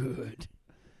so good.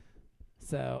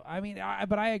 So I mean,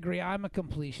 but I agree. I'm a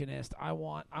completionist. I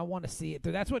want to see it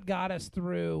through. That's what got us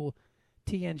through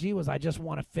TNG. Was I just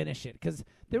want to finish it, because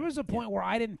there was a point where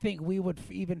I didn't think we would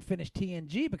even finish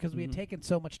TNG because we had taken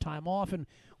so much time off, and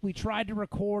we tried to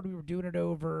record. We were doing it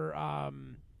over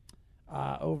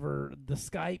the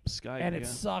Skype, and it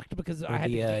sucked because I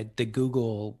had the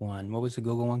Google one. What was the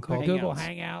Google one called? Google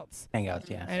Hangouts. Hangouts,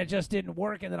 yeah. And it just didn't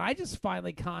work. And then I just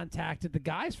finally contacted the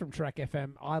guys from Trek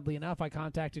FM. Oddly enough, I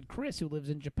contacted Chris, who lives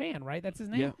in Japan, right? That's his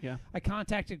name? Yeah. I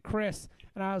contacted Chris,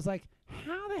 and I was like,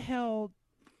 how the hell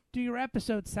do your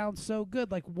episodes sound so good?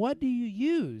 Like, what do you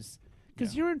use?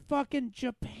 Because you're in fucking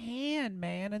Japan,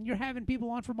 man, and you're having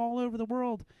people on from all over the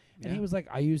world. And he was like,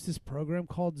 I use this program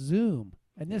called Zoom.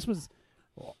 And this was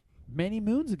many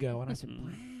moons ago, and I said, "Wow."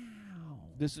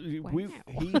 He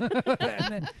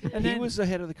was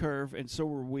ahead of the curve, and so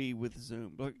were we with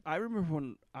Zoom. Like, I remember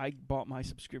when I bought my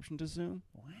subscription to Zoom.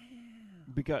 Wow.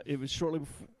 Because it was shortly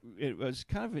before. It was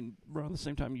kind of around the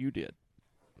same time you did.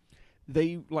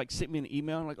 they like sent me an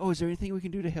email and like, oh, is there anything we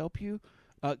can do to help you?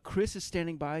 Chris is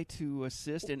standing by to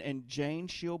assist, and Jane,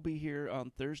 she'll be here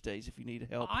on Thursdays if you need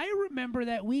help. I remember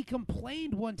that we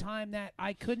complained one time that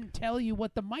I couldn't tell you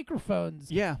what the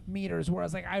microphones meters were. I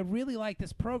was like, I really like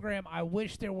this program. I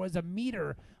wish there was a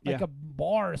meter, like a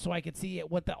bar, so I could see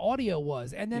what the audio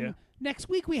was. And then next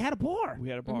week we had a bar. We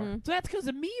had a bar. So that's because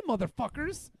of me,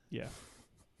 motherfuckers. Yeah.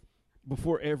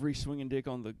 Before every swinging dick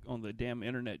on the damn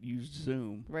internet used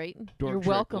Zoom. Right. Dork You're Trek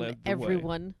welcome, led the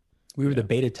everyone. way. We were the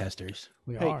beta testers.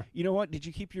 We Hey, are. you know what? Did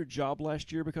you keep your job last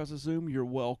year because of Zoom? You're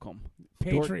welcome.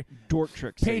 Dork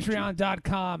Trek.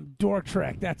 Patreon.com, Dork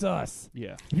Trek. That's us.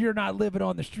 Yeah. If you're not living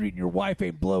on the street and your wife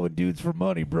ain't blowing dudes for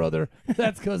money, brother,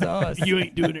 that's because of us. You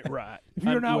ain't doing it right. If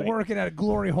you're not working at a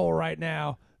glory hole right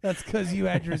now, that's because you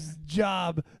had your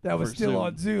job that was still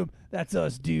on Zoom. That's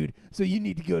us, dude. So you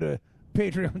need to go to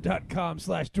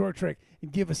patreon.com/DorkTrek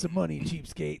and give us some money,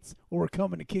 cheapskates, or we're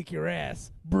coming to kick your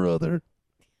ass, brother.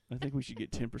 I think we should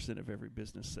get 10% of every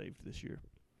business saved this year.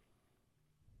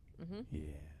 Yeah.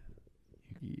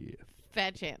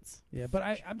 Fat chance. Yeah, but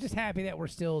I'm just happy that we're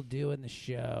still doing the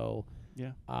show.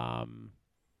 Yeah. I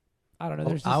don't know.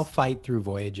 There's I'll fight through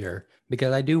Voyager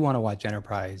because I do want to watch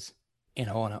Enterprise, and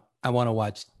I want to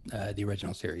watch the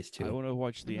original series too. I want to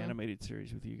watch the animated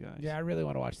series with you guys. Yeah, I really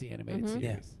want to watch the animated series.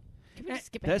 Yeah. Can we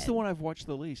skip That's ahead? the one I've watched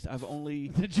the least. I've only...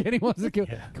 Jenny wants to go.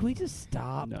 Can we just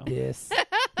stop this?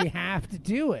 We have to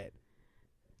do it.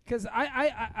 Because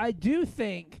I do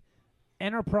think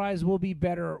Enterprise will be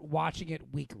better watching it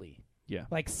weekly. Yeah.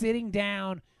 Like sitting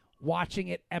down, watching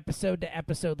it episode to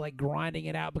episode, like grinding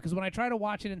it out. Because when I try to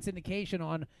watch it in syndication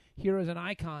on Heroes and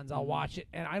Icons, I'll watch it,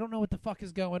 and I don't know what the fuck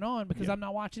is going on because I'm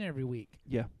not watching it every week.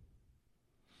 Yeah.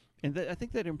 And I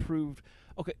think that improved.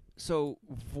 Okay, so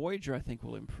Voyager, I think,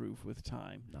 will improve with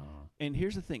time. No. And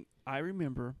here's the thing. I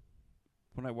remember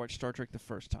when I watched Star Trek the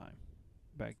first time,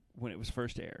 back when it was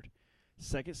first aired.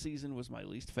 Second season was my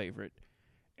least favorite.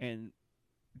 And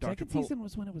Second season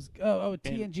was when it was...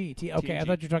 TNG. Okay, I TNG.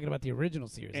 thought you were talking about the original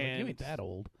series. Like, you And- ain't that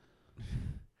old.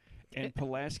 And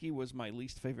Pulaski was my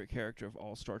least favorite character of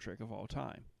all Star Trek of all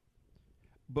time.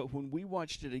 But when we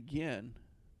watched it again,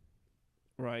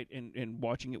 right, and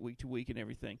watching it week to week and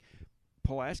everything,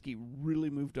 Pulaski really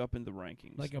moved up in the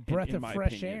rankings. Like a breath in of my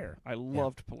fresh opinion. air. I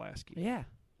loved Pulaski. Yeah.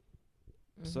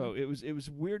 So it was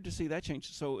weird to see that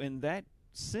change. So in that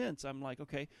sense, I'm like,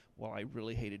 okay, well, I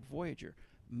really hated Voyager.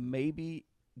 Maybe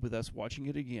with us watching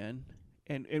it again,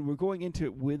 and we're going into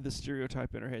it with the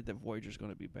stereotype in our head that Voyager's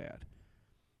going to be bad.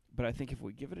 But I think if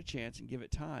we give it a chance and give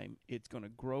it time, it's going to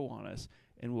grow on us,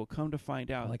 and we'll come to find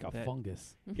out Like a that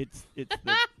fungus.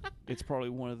 it's probably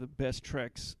one of the best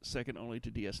Treks, second only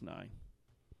to DS9.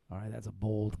 All right, that's a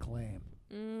bold claim.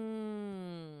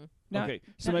 Now- Okay,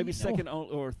 so now, maybe you know- second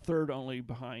or third only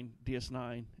behind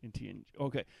DS9 and TNG.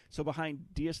 Okay, so behind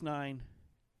DS9,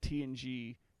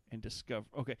 TNG, and Discover.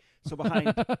 Okay, so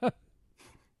behind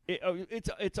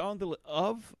it's on the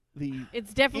of the.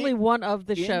 It's definitely one of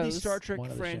the in shows. the Star Trek One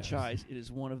of the franchise. It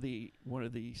is one of the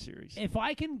series. If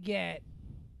I can get,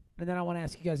 and then I want to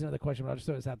ask you guys another question, but I'll just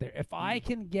throw this out there. If I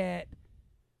can get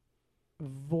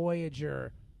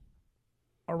Voyager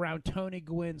around Tony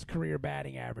Gwynn's career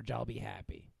batting average, I'll be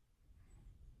happy.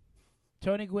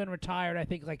 Tony Gwynn retired, I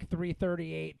think, like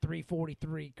 338,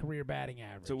 343 career batting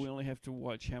average. So we only have to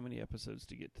watch how many episodes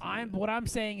to get to What I'm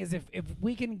saying is if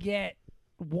we can get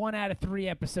 1 out of 3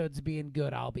 episodes being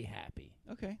good, I'll be happy.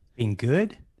 Okay. Being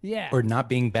good Yeah. or not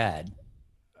being bad?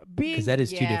 Being Because that is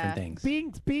two different things.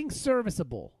 being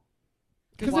serviceable.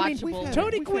 Because Watchable.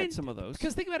 Tony we've Gwynn, had some of those.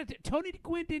 because think about it, Tony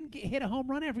Gwynn didn't hit a home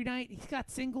run every night. He's got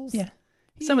singles. Yeah.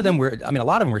 Some of them were, a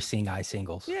lot of them were seeing eye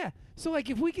singles. Yeah. So like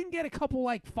if we can get a couple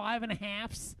like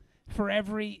 5.5s for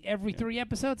every 3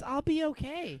 episodes, I'll be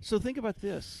okay. So think about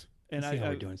this, and See how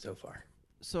we're doing so far.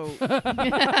 So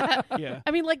yeah.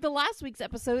 I mean, like the last week's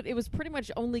episode, it was pretty much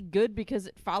only good because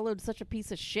it followed such a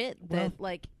piece of shit that,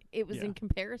 like, it was in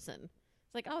comparison.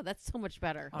 It's like, oh, that's so much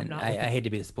better. And I hate to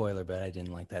be a spoiler, but I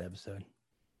didn't like that episode.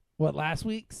 What, last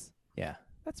week's? Yeah.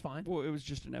 That's fine. Well, it was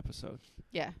just an episode.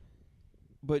 Yeah.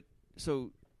 But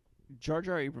so Jar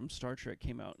Jar Abrams' Star Trek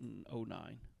came out in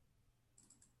 2009.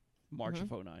 March of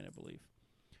 2009, I believe.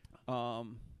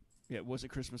 Yeah, it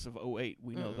wasn't Christmas of 2008.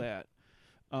 We know that.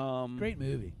 Great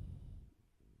movie.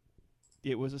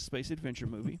 It was a space adventure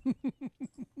movie.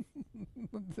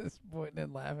 This pointing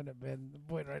and laughing at Ben,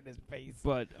 pointing right in his face.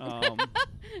 But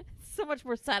It's so much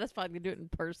more satisfying to do it in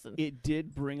person. it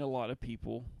did bring a lot of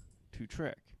people to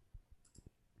Trek,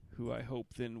 who I hope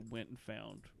then went and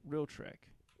found real Trek.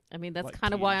 I mean, that's like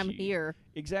kind of why I'm TNG. here.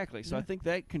 Exactly. So I think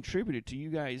that contributed to you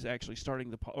guys actually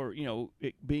starting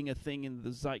it being a thing in the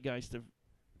zeitgeist of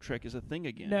Trek is a thing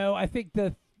again. No, I think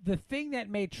the thing that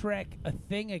made Trek a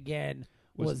thing again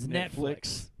was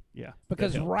Netflix. Yeah.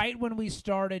 Because right when we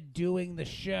started doing the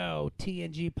show,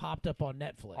 TNG popped up on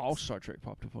Netflix. All Star Trek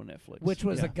popped up on Netflix. Which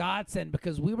was a godsend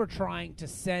because we were trying to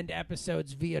send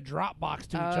episodes via Dropbox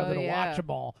to each other to watch them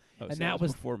all. And that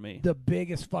was before me. The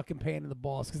biggest fucking pain in the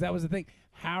balls because that was the thing.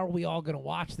 How are we all going to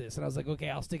watch this? And I was like, okay,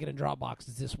 I'll stick it in Dropbox.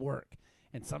 Does this work?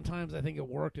 And sometimes I think it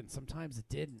worked and sometimes it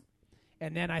didn't.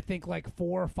 And then I think like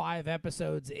 4 or 5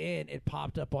 episodes in, it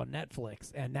popped up on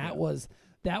Netflix. And that was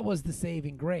the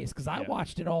saving grace because I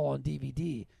watched it all on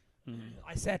DVD. Mm-hmm.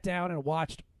 I sat down and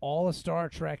watched all of Star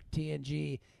Trek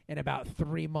TNG in about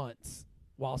 3 months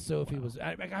while Sophie was...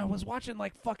 I was watching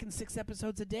like fucking 6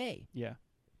 episodes a day. Yeah.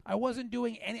 I wasn't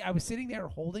doing any... I was sitting there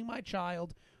holding my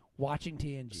child watching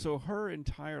TNG. So her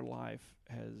entire life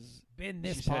has... been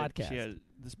this podcast. She had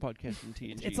this podcast in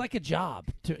TNG. It's like a job.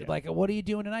 Like, what are you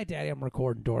doing tonight, Daddy? I'm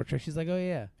recording Dork Trek. She's like, oh,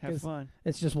 yeah. Have fun.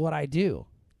 It's just what I do.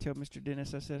 Tell Mr.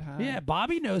 Dennis I said hi. Yeah,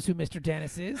 Bobby knows who Mr.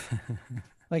 Dennis is.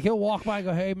 Like he'll walk by and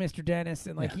go, "Hey, Mr. Dennis,"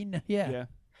 and like yeah.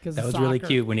 Because that was really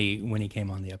cute when he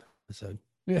came on the episode.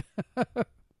 Yeah.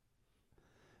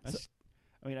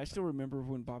 I still remember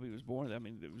when Bobby was born. I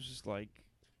mean, it was just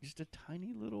a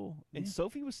tiny little, and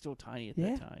Sophie was still tiny at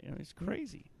that time. It's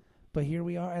crazy. But here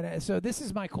we are, and so this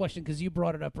is my question because you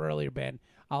brought it up earlier, Ben.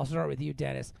 I'll start with you,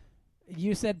 Dennis.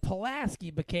 You said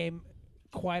Pulaski became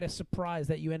quite a surprise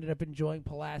that you ended up enjoying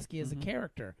Pulaski as a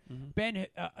character. Mm-hmm. Ben,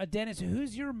 Dennis,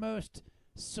 who's your most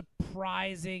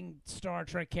surprising Star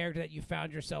Trek character that you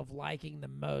found yourself liking the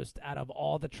most out of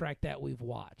all the Trek that we've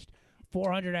watched?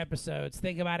 400 episodes.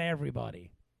 Think about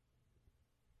everybody.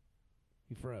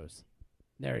 He froze.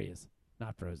 There he is.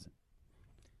 Not frozen.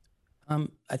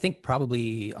 I think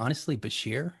probably, honestly,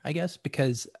 Bashir, I guess,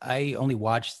 because I only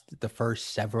watched the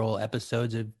first several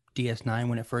episodes of DS9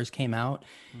 when it first came out.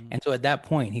 Mm-hmm. And so at that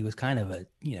point, he was kind of a,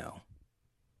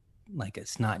 like a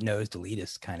snot-nosed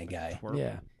elitist kind of guy.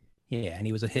 Yeah. Yeah, and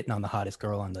he was hitting on the hottest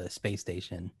girl on the space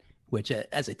station, which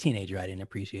as a teenager, I didn't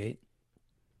appreciate.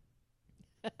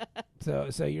 So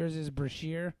yours is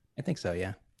Bashir? I think so,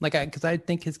 yeah. Because I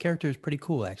think his character is pretty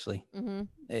cool, actually. Mm-hmm.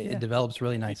 It develops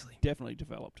really nicely. It definitely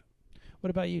developed. What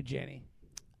about you, Jenny?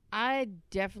 I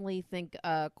definitely think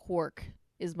Quark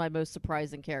is my most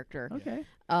surprising character. Okay.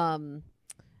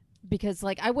 Because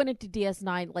I went into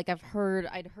DS9,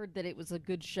 I'd heard that it was a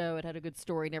good show, it had a good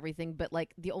story and everything, but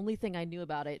the only thing I knew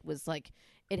about it was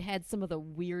it had some of the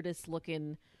weirdest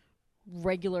looking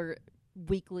regular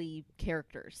weekly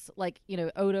characters.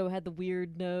 Odo had the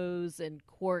weird nose and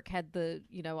Quark had the,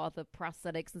 all the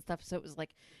prosthetics and stuff. So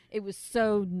it was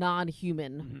so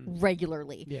non-human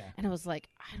regularly. Yeah. And I was like,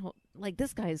 I don't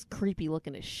this guy is creepy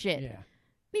looking as shit. Yeah.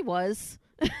 He was.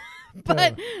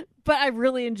 But I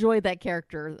really enjoyed that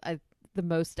character the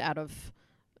most out of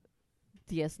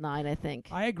DS9, I think.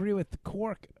 I agree with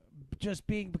Quark just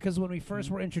being because when we first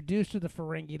were introduced to the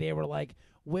Ferengi, they were like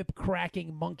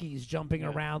whip-cracking monkeys jumping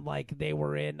around like they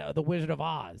were in The Wizard of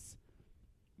Oz.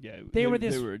 Yeah,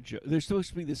 they're supposed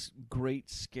to be this great,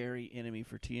 scary enemy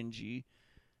for TNG,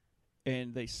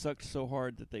 and they sucked so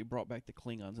hard that they brought back the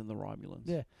Klingons and the Romulans.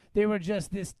 Yeah, they were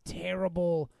just this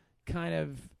terrible kind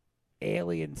of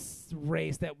alien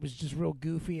race that was just real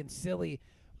goofy and silly.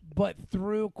 But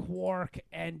through Quark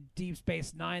and Deep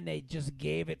Space Nine, they just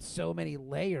gave it so many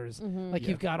layers. Mm-hmm.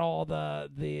 You've got all the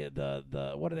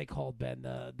what are they called, Ben?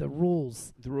 The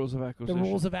rules. The rules of acquisition. The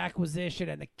rules of acquisition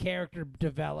and the character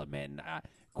development.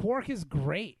 Quark is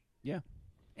great. Yeah.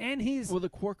 And the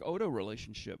Quark-Odo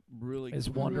relationship really is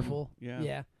wonderful.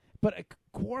 Yeah. But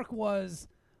Quark was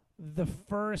the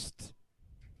first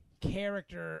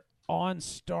character on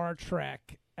Star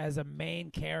Trek as a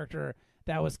main character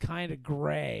that was kind of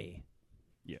gray.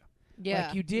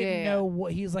 Yeah. You didn't know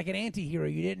what he's like an anti-hero.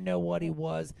 You didn't know what he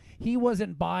was. He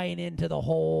wasn't buying into the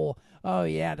whole, oh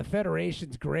yeah, the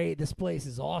Federation's great. This place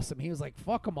is awesome. He was like,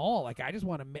 fuck them all.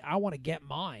 I want to get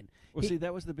mine. Well, see,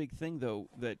 that was the big thing though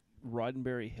that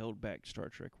Roddenberry held back Star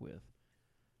Trek with,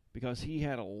 because he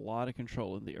had a lot of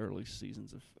control in the early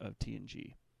seasons of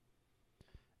TNG.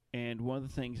 And one of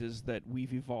the things is that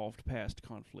we've evolved past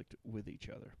conflict with each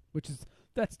other.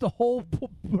 That's the whole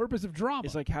purpose of drama.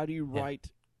 It's how do you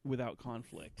write without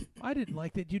conflict? I didn't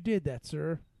like that you did that,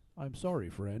 sir. I'm sorry,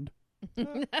 friend.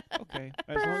 Okay,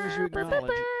 as long as you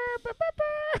acknowledge.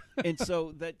 And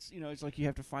so that's, it's you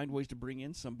have to find ways to bring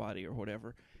in somebody or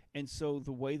whatever. And so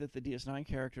the way that the DS9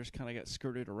 characters kind of got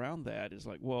skirted around that is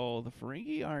well, the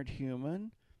Ferengi aren't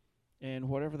human, and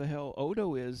whatever the hell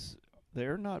Odo is,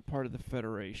 they're not part of the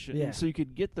Federation. Yeah. And so you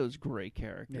could get those gray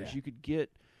characters. Yeah. You could get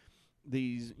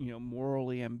these,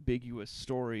 morally ambiguous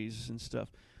stories and stuff.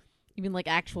 You mean like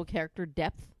actual character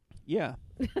depth? Yeah,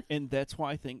 and that's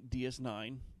why I think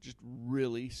DS9 just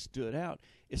really stood out,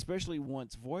 especially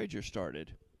once Voyager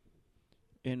started.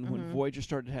 And when Mhm. Voyager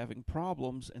started having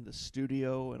problems, and the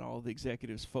studio and all the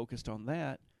executives focused on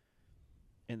that,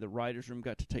 and the writers' room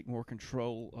got to take more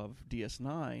control of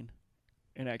DS9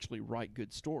 and actually write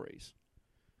good stories.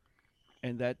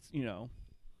 And that's,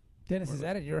 Dennis, is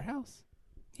that at your house?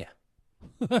 Yeah.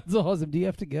 That's awesome. Do you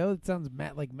have to go? It sounds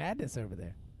like madness over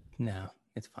there. No,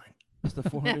 it's fine. it's the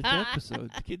 400th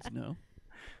episode. The kids know.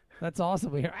 That's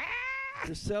awesome. We hear.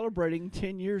 They're celebrating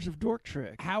 10 years of Dork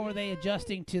Trek. How are they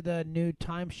adjusting to the new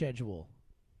time schedule?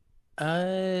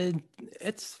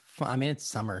 It's fun. I mean, it's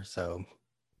summer, so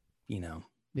Yeah.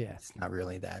 it's not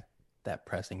really that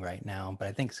pressing right now. But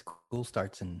I think school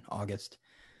starts in August,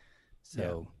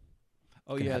 so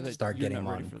Oh, gonna yeah. have to start you're getting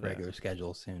not them ready on for that. regular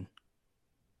schedule soon.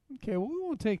 Okay, well, we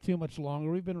won't take too much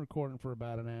longer. We've been recording for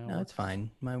about an hour. No, it's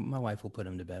fine. My wife will put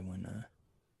them to bed when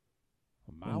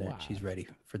My wife. she's ready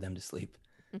for them to sleep.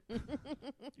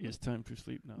 It's time to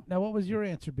sleep now. Now, what was your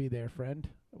answer be there, friend?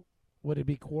 Would it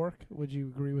be Quark? Would you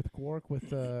agree with Quark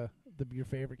with your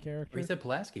favorite character? We said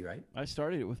Pulaski, right? I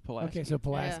started it with Pulaski. Okay, so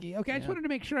Pulaski. Okay, I just Yeah. wanted to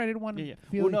make sure I didn't want to Yeah.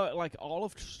 feel Well, no, like all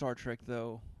of Star Trek,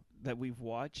 though, that we've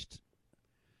watched,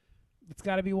 it's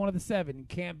got to be one of the seven. It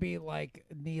can't be like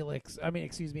Neelix. I mean,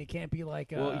 excuse me. It can't be like.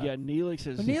 Neelix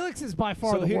is... Neelix is by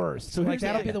far So the here- worst. so like here's the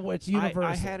that'll thing. be the worst. Universal.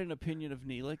 I had an opinion of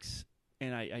Neelix,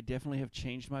 and I definitely have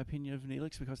changed my opinion of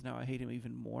Neelix because now I hate him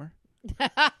even more.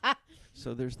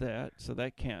 So there's that. So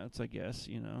that counts, I guess,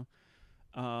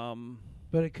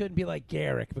 But it couldn't be like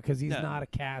Garrick because he's No, not a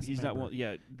cast. he's not member. one.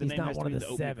 Yeah, the He's name not has one to be of the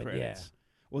the opening seven, credits.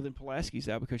 Well, then Pulaski's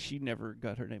out because she never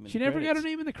got her name in She the never got her credits.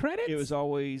 name in the credits. It was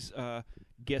always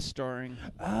guest starring.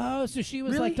 Oh, so she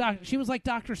was Really? like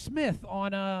Dr. Smith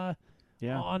on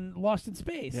Yeah, on Lost in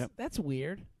Space. Yep. That's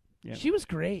weird. Yep. She was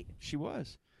great she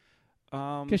was.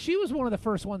 because she was one of the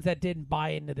first ones that didn't buy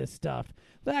into this stuff.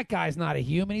 That guy's not a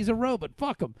human; he's a robot.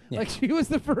 Fuck him. Yeah. Like she was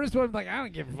the first one. Like I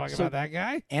don't give a fuck So- about that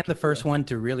guy. And the first one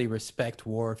to really respect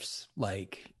Worf's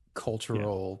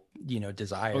cultural,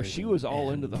 desires. Oh, she was all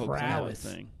and into the whole Clara prowess.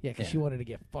 thing. Yeah, because Yeah. she wanted to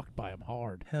get fucked by him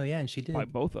hard. Hell yeah, and she did. By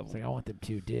both of It's them. like I want them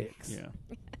two dicks. Yeah.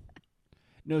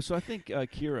 No, so I think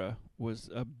Kira was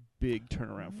a big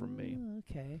turnaround for me. Oh,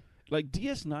 okay. Like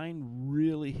DS9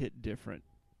 really hit different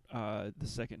the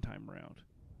second time around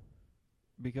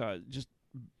because just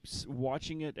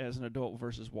watching it as an adult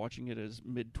versus watching it as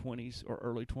mid-20s or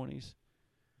early 20s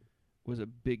was a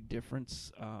big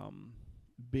difference.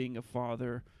 Being a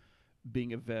father,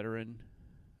 being a veteran,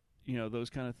 those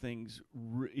kind of things.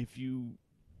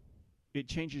 It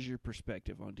changes your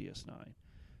perspective on DS9.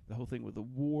 The whole thing with the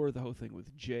war, the whole thing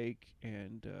with Jake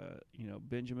and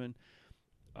Benjamin,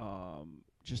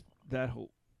 just that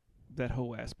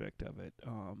whole aspect of it.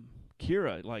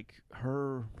 Kira, like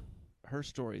her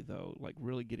story though, like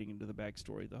really getting into the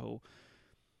backstory, the whole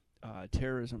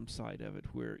terrorism side of it,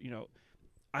 where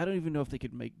I don't even know if they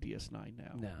could make DS9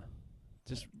 now. No.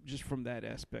 Just from that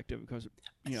aspect of it, because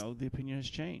the opinion has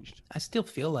changed. I still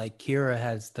feel like Kira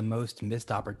has the most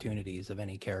missed opportunities of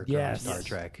any character Yes. on Star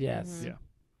Trek. Yes. Mhm. Yeah.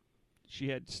 She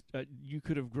had. You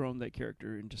could have grown that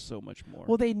character into so much more.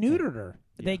 Well, they neutered her.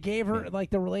 They Yeah. gave her Yeah.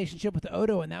 like the relationship with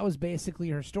Odo, and that was basically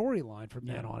her storyline from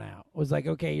then Yeah. on out. It was like,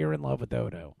 okay, you're in love with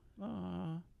Odo.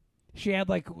 She had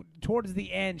like towards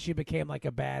the end, she became like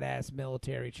a badass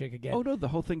military chick again. Oh no, the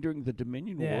whole thing during the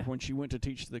Dominion Yeah. War when she went to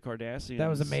teach the Cardassians. That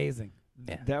was amazing.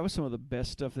 Yeah. That was some of the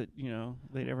best stuff that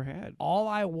they'd ever had. All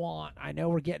I want, I know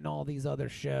we're getting all these other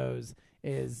shows,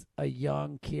 is a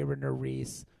young Kira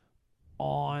Nerys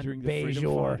on During the Freedom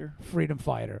Bajor Fighter? Freedom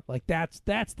Fighter. Like that's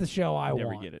the show I Never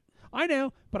want. get it. I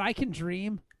know, but I can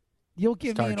dream. You'll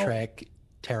give Star me an Trek,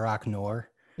 Terok Nor,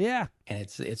 yeah. and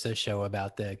it's a show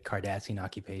about the Cardassian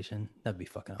occupation. That'd be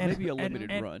fucking awesome. Maybe a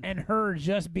limited run. And her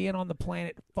just being on the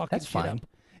planet fucking That's shit fine. up.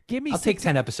 Give me I'll take six,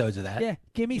 10 episodes of that. Yeah,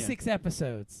 give me Yeah. 6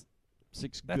 episodes.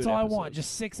 6 That's good all I episodes. want.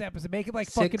 Just 6 episodes. Make it like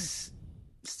fucking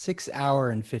 6-hour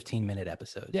and 15-minute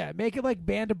episodes. yeah. Make it like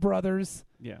Band of Brothers.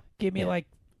 Yeah, Give me Yeah. like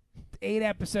 8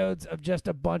 episodes of just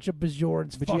a bunch of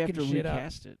Bajorans but you fucking have to shit up.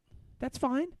 recast it. That's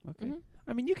fine. Okay. Mhm.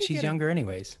 I mean, you can She's get younger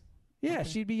anyways. Yeah,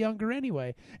 she'd be younger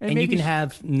anyway. And, And maybe you can she-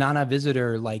 have Nana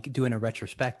Visitor like doing a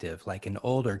retrospective, like an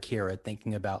older Kira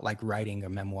thinking about like writing a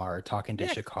memoir or talking to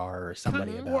Yeah. Shakar or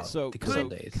somebody Kind- about So, the good so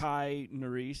old days. Kai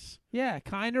Nerys. yeah,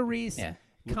 kind of Reese. Yeah.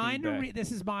 Kind of. back.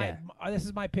 This is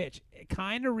my pitch.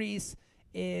 Kind of Reese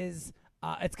is.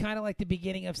 It's kind of like the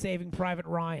beginning of Saving Private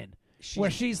Ryan,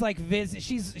 where she's like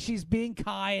she's being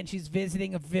Kai and she's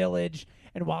visiting a village,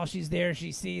 and while she's there,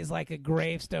 she sees like a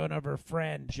gravestone of her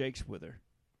friend. Jake's with her,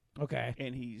 Okay.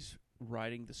 and he's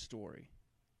writing the story.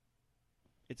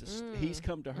 he's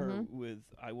come to her with,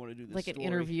 I want to do this Like an story,"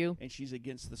 interview. and she's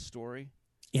against the story.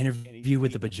 Interview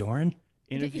with the Bajoran.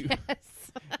 Interview.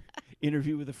 Yes.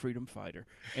 Interview with a freedom fighter.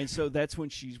 And so that's when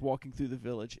she's walking through the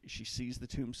village. She sees the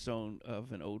tombstone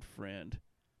of an old friend,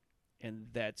 and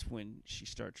that's when she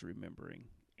starts remembering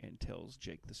and tells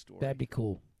Jake the story. That'd be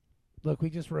cool. Look, we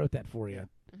just wrote that for you.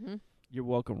 hmm You're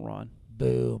welcome, Ron.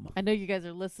 Boom. I know you guys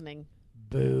are listening.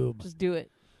 Boom. Just do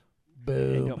it. And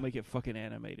Boom. don't make it fucking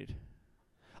animated.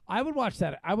 I would watch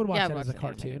that. I would watch Yeah, I'd that watch as a that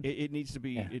cartoon. animated. It needs to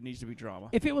be. Yeah. It needs to be drama.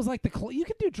 If it was like you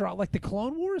could do like the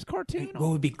Clone Wars cartoon. What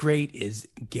would be great is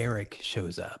Garrick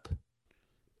shows up,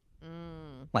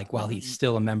 like while he's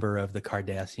still a member of the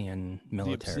Cardassian The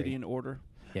military. Obsidian Order.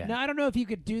 Yeah. No, I don't know if you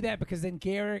could do that because then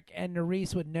Garrick and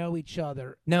Nerys would know each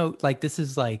other. No, like this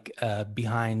is like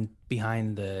behind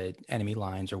the enemy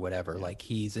lines or whatever. Like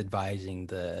he's advising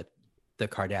the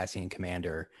Cardassian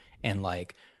commander and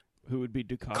like Who would be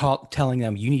Dukat? telling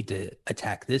them you need to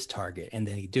attack this target, and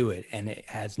then he do it, and it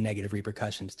has negative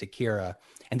repercussions to Kira.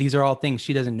 And these are all things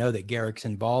she doesn't know that Garrick's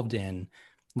involved in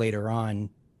later on,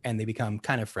 and they become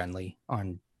kind of friendly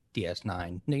on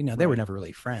DS9. You know, they were Right. never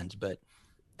really friends, but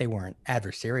they weren't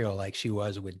adversarial like she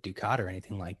was with Dukat or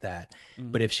anything like that.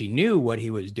 Mhm. But if she knew what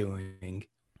he was doing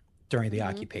during the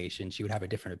occupation, she would have a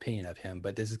different opinion of him.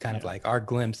 But this is kind of Yeah. like our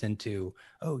glimpse into,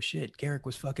 oh shit, Garrick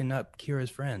was fucking up Kira's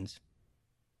friends.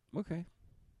 Okay.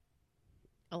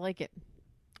 I like it.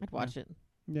 I'd watch it.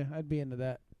 Yeah, I'd be into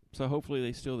that. So hopefully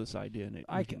they steal this idea and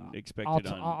I we can- can expect I'll it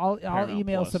on. I'll Paramount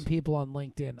email Plus. some people on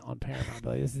LinkedIn on Paramount.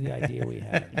 But this is the idea we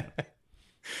had.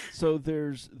 So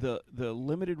there's the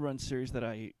limited run series that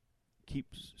I keep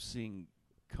seeing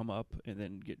come up and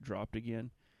then get dropped again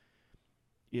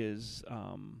is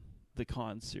the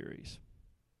Khan series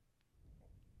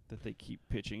that they keep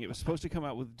pitching. It was supposed to come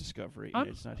out with Discovery, and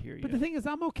it's not here But yet. the thing is,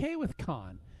 I'm okay with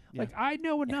Khan. Yeah. Like I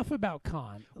know enough about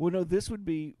Khan. Well, no, this would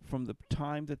be from the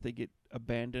time that they get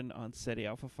abandoned on SETI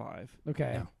Alpha 5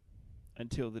 Okay, No.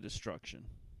 until the destruction.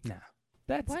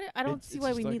 that's Why? I don't see It's why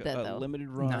just we like need that a though. limited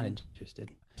Not run. interested.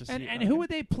 to and see- and okay. who would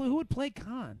they who would play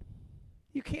Khan?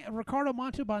 You can't. Ricardo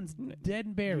Montalban's dead and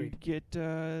You buried. get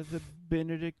the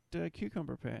Benedict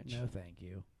Cucumber Patch. No, thank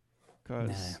you.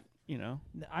 Because, Nah. you know,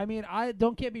 I mean, I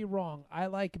don't get me wrong. I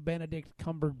like Benedict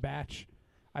Cumberbatch.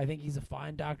 I think he's a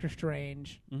fine Doctor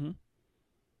Strange,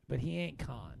 but he ain't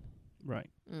Khan. right.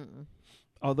 Mm-mm.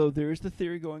 Although there is the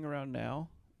theory going around now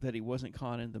that he wasn't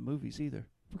Khan in the movies either.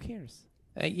 Who cares?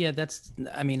 Yeah,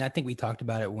 I mean, I think we talked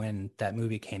about it when that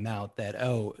movie came out that,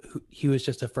 he was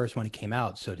just the first one who came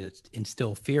out. So to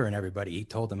instill fear in everybody, he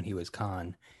told them he was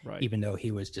Khan, Right. even though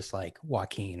he was just like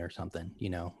Joaquin or something, you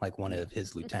know, like one of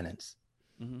his lieutenants.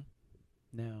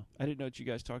 No, I didn't know that you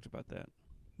guys talked about that.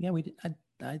 Yeah, we did. I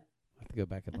have to go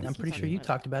back and I look. I'm think pretty he sure you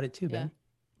talked taled about it too, Yeah. Ben.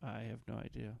 I have no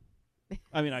idea.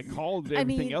 I mean, I called I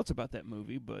everything mean- else about that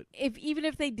movie, but Even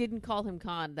if they didn't call him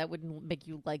Khan, that wouldn't make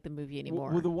you like the movie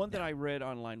anymore. well, the one that I read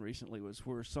online recently was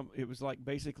where it was like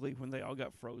basically when they all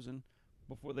got frozen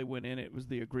before they went in, it was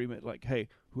the agreement like, hey,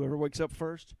 whoever wakes up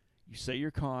first, you say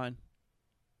you're Khan,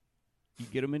 you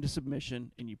get them into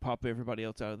submission, and you pop everybody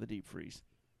else out of the deep freeze.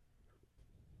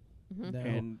 Mhm. No.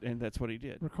 And that's what he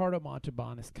did. Ricardo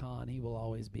Montalban is Khan. He will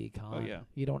always be Khan. Oh, yeah.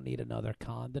 You don't need another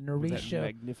Khan. The With Nerys that show.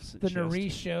 magnificent The chest.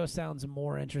 Nerys show sounds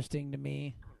more interesting to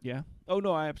me. Yeah. Oh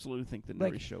no, I absolutely think the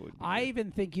Like, Nerys show would be I good.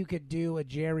 even think you could do a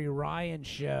Jerry Ryan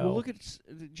show. Well, look at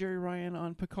Jerry Ryan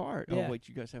on Picard. Yeah. Oh wait,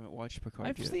 you guys haven't watched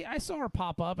Picard yet. I saw her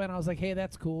pop up, and I was like, "Hey,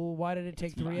 that's cool. Why did it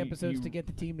take 3 You- episodes you- to get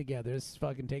the team together? This is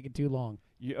fucking taking too long."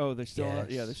 They're still on, yeah,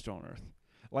 Yes. they're still on Earth.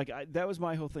 Like that was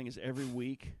my whole thing. Is every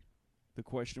week the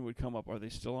question would come up: are they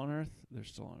still on Earth? They're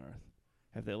still on Earth.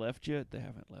 Have they left yet? They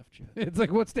haven't left yet. It's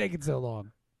like, what's taking so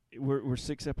long? We're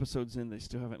 6 episodes in. They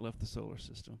still haven't left the solar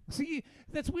system. See,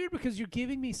 that's weird because you're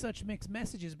giving me such mixed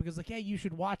messages. Because like, yeah, you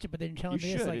should watch it, but then you're telling You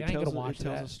me should. it's like It I ain't tells gonna a- watch it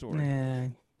tells that. a story. Nah,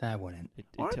 I wouldn't. It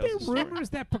Aren't tells there a story. rumors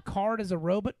that Picard is a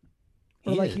robot?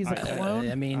 Or He like is. he's a clone?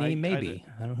 I mean, I- he may I- be.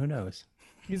 I don't. Who knows?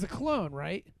 He's a clone,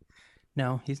 right?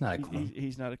 No, he's not a clone.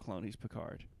 He's not a clone. He's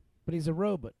Picard. But he's a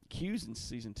robot. Q's in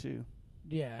season 2.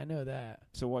 Yeah, I know that.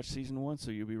 So watch season 1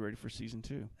 so you'll be ready for season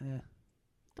 2. Yeah.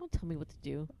 Don't tell me what to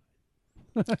do.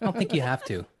 I don't think you have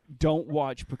to. Don't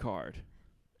watch Picard.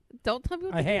 Don't tell me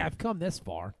what to Hey, do. I've come this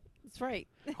far. That's right.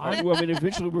 I'm, Well, I mean,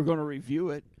 eventually we're going to review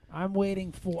it. I'm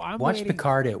waiting for. Watch waiting.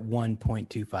 Picard at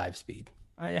 1.25 speed.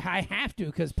 I have to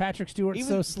because Patrick Stewart's Even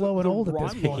so slow and the old at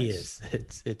this Romulans- point. He is.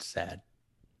 It's sad.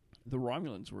 The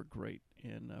Romulans were great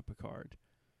in Picard.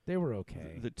 They were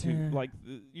okay. The two, Yeah. like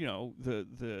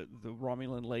the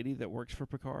Romulan lady that works for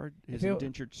Picard, his If it-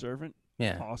 indentured servant.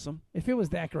 Yeah. Awesome. If it was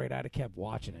that great, I'd have kept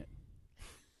watching it.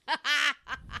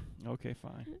 Okay,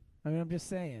 fine. I mean, I'm just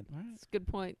saying. All right. That's a good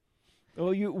point.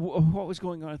 Oh, what was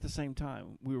going on at the same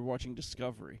time? We were watching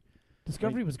Discovery.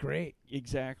 Discovery was great.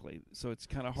 Exactly. So it's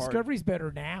kind of hard. Discovery's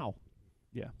better now.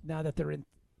 Yeah. Now that they're in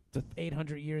the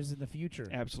 800 years in the future.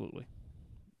 Absolutely.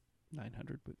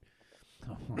 900, but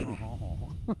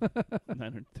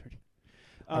 930.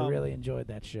 I really enjoyed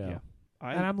that show. Yeah.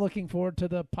 And I'm looking forward to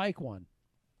the Pike one.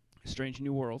 Strange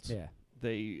New Worlds. Yeah.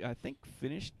 They, I think,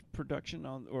 finished production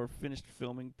on or finished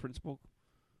filming principal.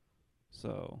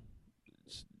 So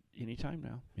it's anytime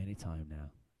now. Anytime now.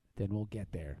 Then we'll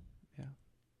get there. Yeah.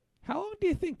 How long do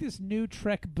you think this new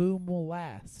Trek boom will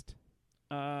last?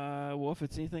 Well, if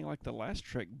it's anything like the last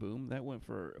Trek boom, that went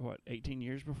for, 18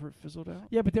 years before it fizzled out?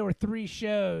 Yeah, but there were 3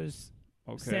 shows,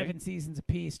 Okay. 7 seasons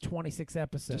apiece, 26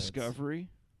 episodes. Discovery,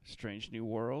 Strange New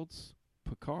Worlds,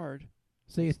 Picard.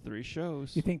 So you, It's 3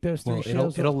 shows. you think those 3 Well,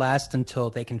 shows it'll last until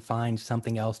they can find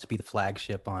something else to be the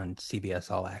flagship on CBS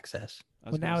All Access. I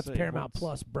was Well, now gonna it's say, Paramount what's-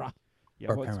 Plus, brah. Yeah,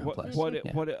 Or what's- Paramount what, Plus. What,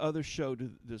 Yeah. what other show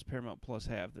does Paramount Plus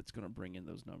have that's going to bring in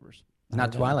those numbers? Not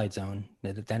don't know. Twilight Zone.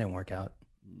 That didn't work out.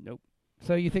 Nope.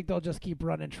 So you think they'll just keep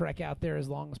running Trek out there as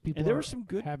long as people And there were some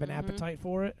good. have an Mhm. appetite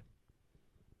for it?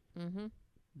 Mm-hmm.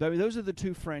 I mean, those are the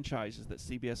 2 franchises that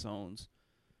CBS owns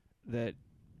that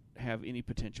have any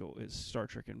potential is Star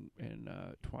Trek and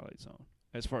Twilight Zone.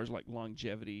 As far as like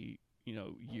longevity,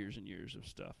 years and years of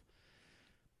stuff.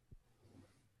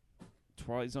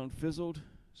 Twilight Zone fizzled.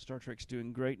 Star Trek's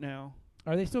doing great now.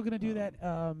 Are they still going to do that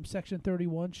Section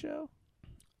 31 show?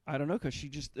 I don't know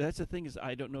because that's the thing is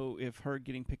I don't know if her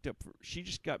getting picked up. She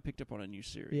just got picked up on a new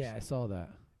series. Yeah, I saw that.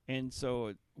 And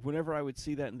so whenever I would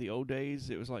see that in the old days,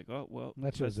 it was like, oh, well, That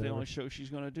that's show's the over. only show she's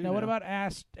going to do. Now, what about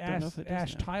Ash Don't know if it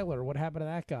is now. Tyler? What happened to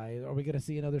that guy? Are we going to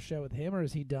see another show with him, or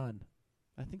is he done?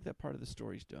 I think that part of the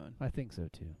story's done. I think so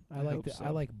too. I I hope so. I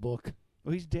like Book.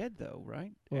 Well, he's dead, though,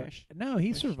 right? Or- Ash? No,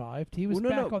 he Ash- survived. He was well, no,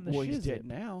 back no. on the well, ship. he's dead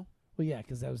now. Well, yeah,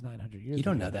 because that was 900 years. You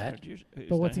don't ago. know that.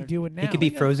 But what's he doing now? He could be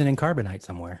frozen in carbonite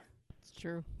somewhere. It's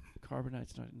true.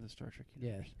 Carbonite's not in the Star Trek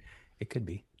Yeah. universe. It could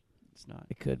be. It's not.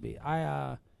 It could be.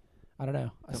 I don't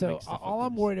know. Don't So make stuff up all in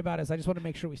I'm this. worried about is I just want to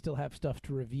make sure we still have stuff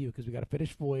to review because we got to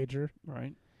finish Voyager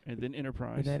Right. And then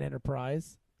Enterprise. and then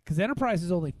Enterprise. Because Enterprise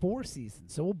is only 4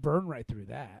 seasons, so we'll burn right through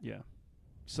that. Yeah.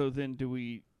 So then do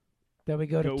we Then we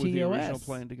go to with TOS, the original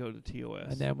plan to go to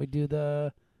TOS? and then we do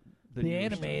the newer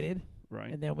stuff? animated,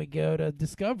 Right. and then we go to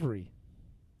Discovery.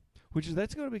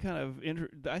 That's going to be kind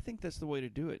of I think that's the way to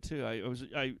do it too.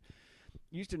 I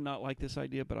used to not like this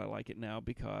idea, but I like it now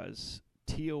because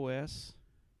TOS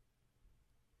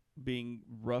being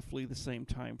roughly the same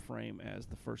time frame as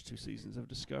the first 2 seasons of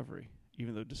Discovery,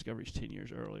 even though Discovery's 10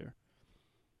 years earlier.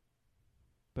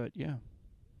 But yeah,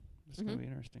 it's going to be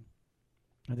interesting.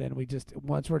 And then we just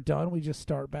once we're done, we just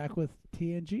start back with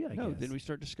TNG. I No, guess. then we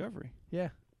start Discovery, yeah.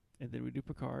 and then we do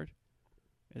Picard,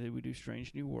 and then we do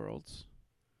Strange New Worlds,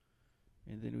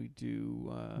 and then we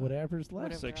do Whatever's left.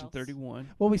 Whatever Section else. 31.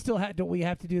 Well, we still have. Don't we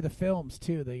have to do the films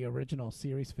too? The original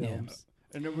series Yeah. films,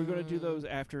 And then we're going to do those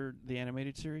after the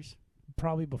animated series.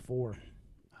 probably before.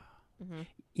 Mm-hmm.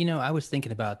 You know, I was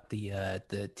thinking about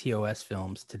the TOS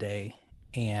films today,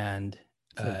 and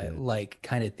So good. like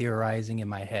kind of theorizing in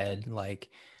my head, like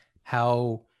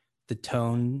how the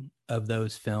tone of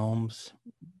those films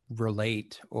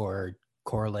relate or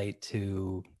correlate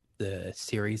to the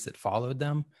series that followed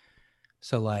them.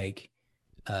 So like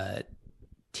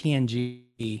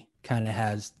TNG kind of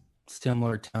has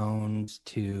similar tones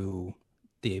to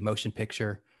the motion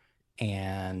picture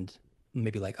and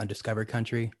maybe like Undiscovered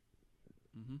Country.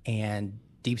 Mm-hmm. And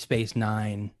Deep Space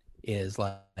Nine is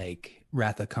like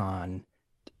Wrath of Khan,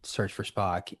 Search for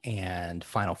Spock, and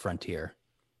Final Frontier.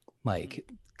 Like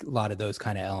a lot of those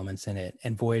kind of elements in it.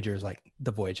 And Voyager is like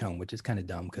the Voyage Home, which is kind of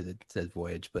dumb because it says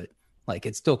Voyage, but like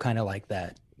it's still kind of like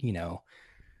that, you know,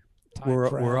 Time we're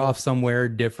travel. off somewhere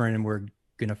different and we're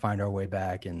gonna find our way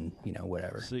back and, you know,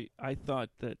 whatever. See, I thought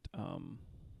that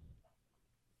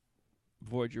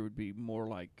Voyager would be more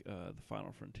like the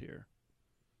Final Frontier.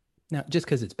 Now, just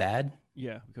because it's bad?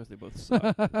 Yeah, because they both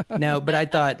suck. No, but I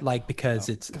thought like because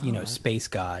Oh, it's, you know, God. Space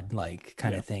God like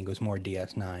kind Yeah. of thing was more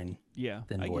DS9. Yeah,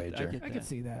 Than I get Voyager. I that. can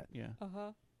see that. Yeah.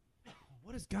 Uh-huh.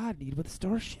 What does God need with a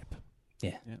starship?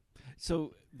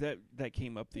 So that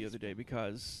came up the other day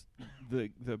because the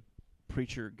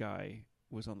preacher guy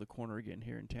was on the corner again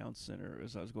here in Town Center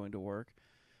as I was going to work,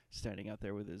 standing out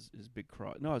there with his big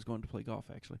cross. No, I was going to play golf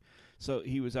actually. So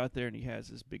he was out there and he has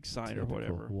this big sign or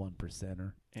whatever.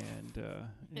 1%er. And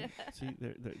yeah, see,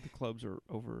 the clubs are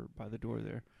over by the door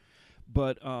there.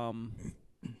 But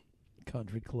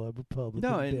Country Club Republic.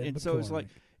 no, and so it's like,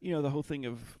 you know, the whole thing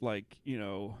of like, you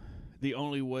know, the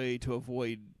only way to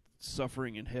avoid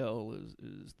suffering in hell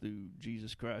is through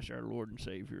Jesus Christ, our Lord and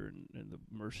Savior, and the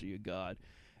mercy of God.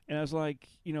 And I was like,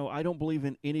 I don't believe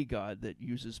in any God that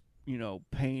uses,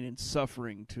 pain and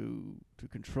suffering to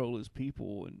control his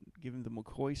people and give him the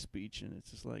McCoy speech. And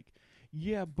it's just like,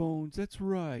 yeah, Bones, that's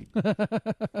right.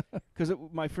 Because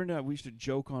my friend and I, we used to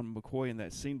joke on McCoy in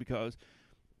that scene because,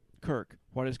 Kirk,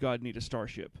 why does God need a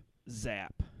starship?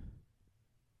 Zap.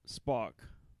 Spock,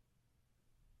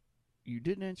 you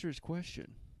didn't answer his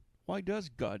question. Why does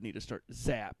God need to start?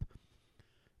 Zap.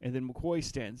 And then McCoy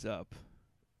stands up,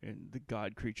 and the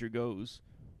God creature goes,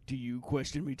 do you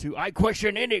question me too? I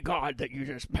question any God that you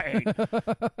just paid.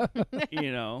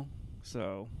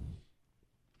 So,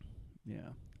 yeah.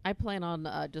 I plan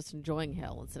on just enjoying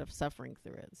hell instead of suffering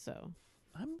through it. So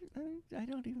I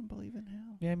don't even believe in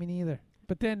hell. Yeah, me neither.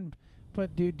 But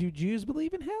do Jews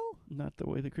believe in hell? Not the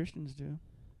way the Christians do.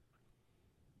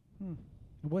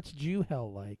 What's Jew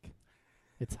hell like?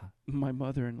 It's hot. My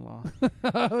mother-in-law.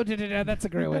 Oh, that's a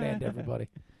great way to end everybody.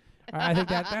 All right, I think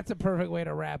that's a perfect way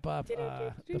to wrap up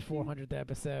the 400th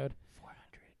episode. 400.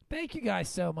 Thank you guys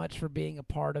so much for being a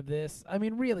part of this. I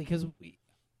mean, really, because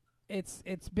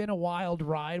it's been a wild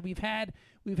ride. We've had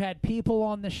people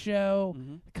on the show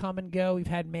come and go. We've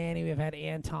had Manny. We've had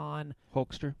Anton.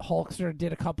 Hulkster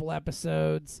did a couple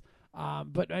episodes.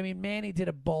 But I mean, Manny did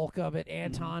a bulk of it.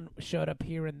 Anton showed up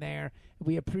here and there.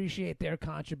 We appreciate their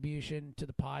contribution to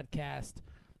the podcast.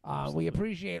 We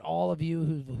appreciate all of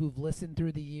you who've listened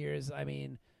through the years. I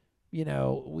mean,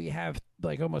 we have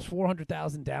like almost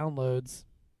 400,000 downloads.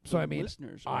 So I mean,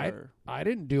 I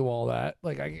didn't do all that.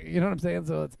 Like you know what I'm saying?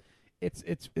 So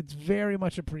it's very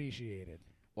much appreciated.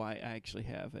 Why I actually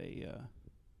have a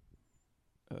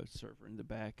server in the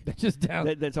back. Just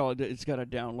down. That's all. It's got a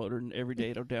downloader, and every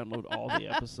day it'll download all the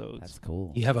episodes. That's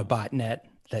cool. You have a botnet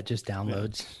that just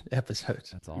downloads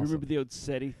episodes. That's awesome. You remember the old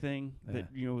SETI thing that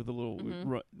with the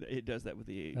little? It does that with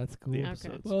the. That's cool. The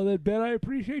episodes. Well, then Ben, I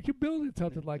appreciate you building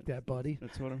something like that, buddy.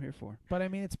 That's what I'm here for. But I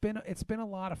mean, it's been a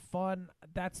lot of fun.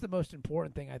 That's the most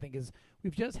important thing I think is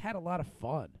we've just had a lot of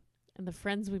fun. And the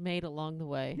friends we made along the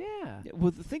way. Yeah.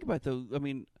 Well, think about it, though. I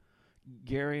mean,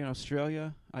 Gary in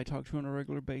Australia, I talk to on a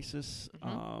regular basis.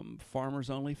 Farmers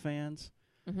Only fans,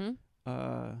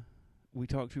 we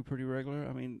talk to pretty regular.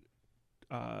 I mean,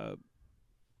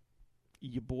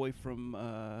 your boy from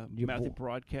Matthew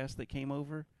Broadcast that came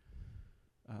over,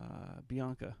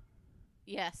 Bianca.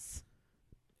 Yes.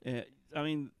 I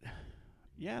mean,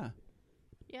 yeah.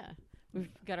 Yeah. We've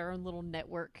got our own little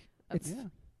network of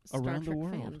Star around Trek the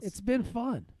world. fans. It's been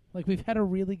fun. Like, we've had a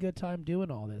really good time doing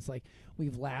all this. Like,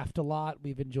 we've laughed a lot.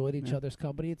 We've enjoyed each other's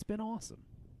company. It's been awesome.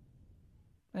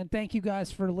 And thank you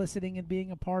guys for listening and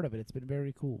being a part of it. It's been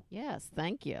very cool. Yes,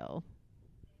 thank you.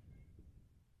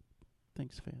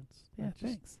 Thanks, fans. Yeah,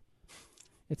 thanks.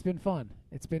 It's been fun.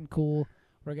 It's been cool.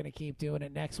 We're going to keep doing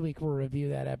it. Next week, we'll review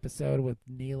that episode with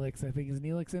Neelix. I think, is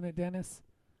Neelix in it, Dennis?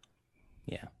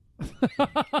 Yeah.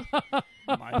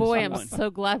 Boy, I'm so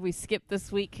glad we skipped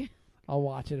this week. I'll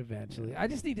watch it eventually. I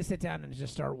just need to sit down and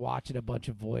just start watching a bunch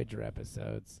of Voyager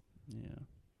episodes. Yeah.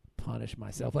 Punish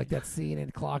myself. Like that scene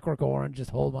in Clockwork Orange, just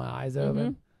hold my eyes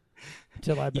open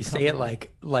until I become... You say it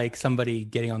like somebody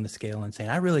getting on the scale and saying,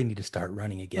 I really need to start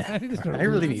running again. I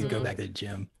really need to go back to the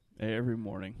gym. Every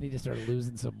morning. Need to start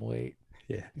losing some weight.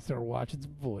 Yeah. You start watching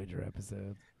some Voyager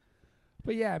episodes.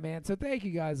 But yeah, man. So thank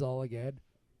you guys all again.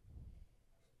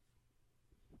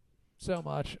 So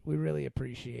much. We really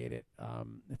appreciate it.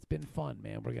 It's been fun,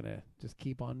 man. We're going to just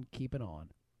keep on keeping on.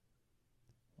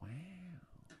 Wow.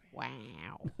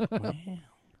 Wow.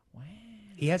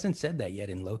 He hasn't said that yet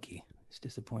in Loki. It's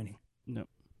disappointing. No.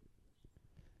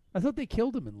 I thought they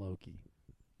killed him in Loki.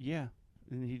 Yeah.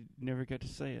 And he never got to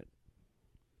say it.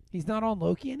 He's not on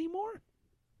Loki anymore?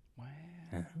 Wow.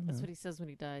 That's what he says when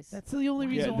he dies. That's the only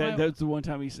reason why... that's the one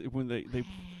time when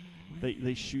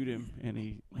they shoot him and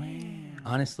he...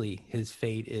 Honestly, his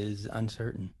fate is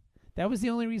uncertain. That was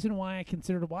the only reason why I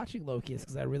considered watching Loki, is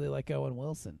because I really like Owen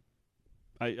Wilson.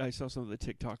 I saw some of the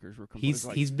TikTokers were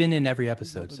complaining. He's been in every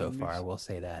episode so far, I will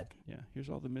say that. Yeah, here's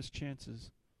all the missed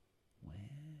chances. Wow.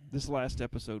 This last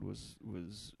episode was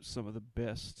some of the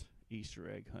best Easter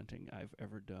egg hunting I've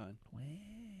ever done. Wow.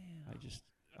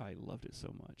 I loved it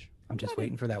so much. I'm just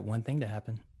waiting for that one thing to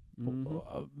happen.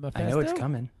 Mephisto? I know it's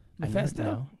coming.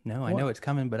 Mephisto? I know it's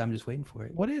coming, but I'm just waiting for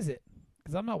it. What is it?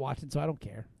 Because I'm not watching, so I don't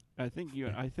care. I think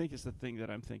it's the thing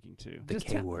that I'm thinking too. The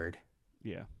K word.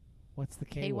 Yeah. What's the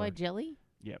K KY word? jelly?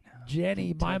 Yep.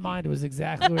 Jenny, my mind was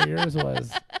exactly where yours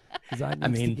was. I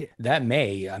mean,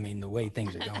 the way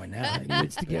things are going now. He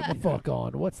needs to get the fuck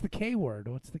on. What's the K word?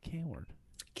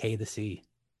 K the C.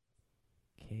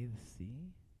 K the C?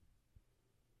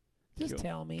 Just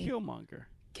tell me. Killmonger.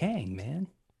 Kang, man.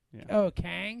 Oh,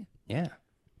 Kang. Yeah.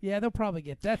 Yeah, they'll probably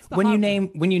get that's the When you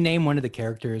hot- name one of the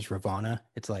characters Ravana,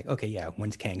 it's like, okay, yeah,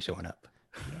 when's Kang showing up?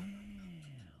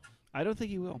 I don't think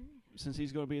he will, since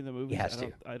he's going to be in the movie. has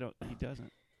to. I don't. He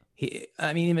doesn't.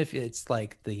 I mean, if it's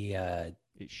like the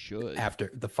It should. after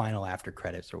the final after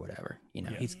credits or whatever,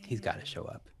 Yeah. he's got to show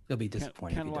up. He'll be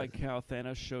disappointed. Kind if of he like doesn't. how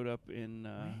Thanos showed up in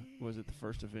was it the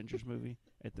first Avengers movie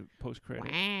at the post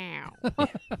credit? Wow.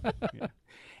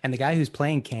 And the guy who's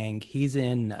playing Kang, he's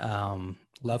in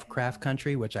Lovecraft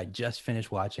Country, which I just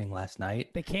finished watching last night.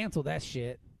 They canceled that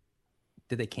shit.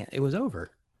 Did they can't? It was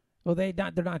over. Well, they're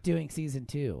not doing season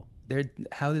 2.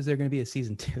 How is there going to be a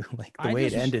season 2? Like the I way it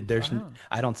just- ended, wow.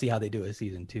 I don't see how they do a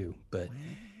season 2. But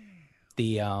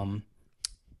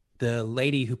the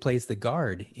lady who plays the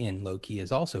guard in Loki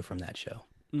is also from that show.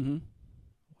 Mm-hmm.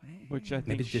 Which I think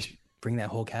Maybe just bring that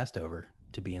whole cast over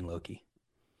to be in Loki.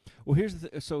 Well, here's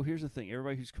the thing.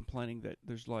 Everybody who's complaining that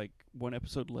there's like one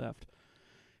episode left,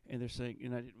 and they're saying,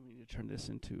 and I didn't mean to turn this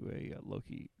into a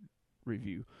Loki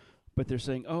review, but they're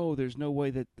saying, oh, there's no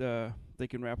way that they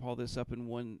can wrap all this up in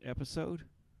one episode.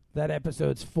 That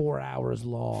episode's 4 hours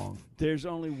long. There's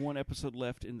only one episode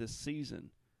left in this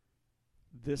season.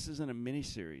 This isn't a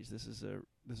miniseries. This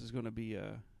is going to be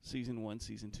a season 1,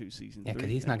 season 2, season 3. Yeah, because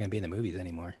he's not going to be in the movies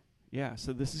anymore. Yeah,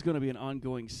 so this is going to be an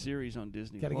ongoing series on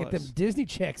Disney+. Got to get them Disney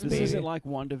checks, This baby. isn't like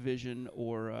WandaVision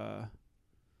or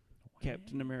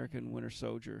Captain America and Winter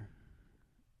Soldier.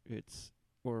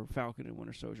 Or Falcon and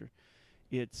Winter Soldier.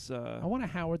 It's I want a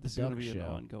Howard the this is going Duck to be an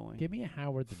show. ongoing. Give me a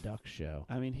Howard the Duck show.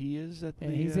 I mean, he is at the.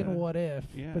 And he's in What If.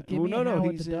 yeah. But give Well, me no, a no,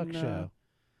 Howard he's the Duck in, show.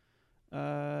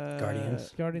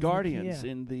 Guardians. Guardians,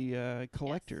 yeah. in the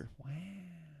Collector Wow.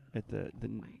 at the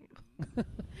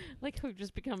Like we've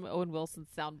just become Owen Wilson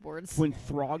soundboards. when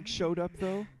Throg showed up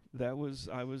though. That was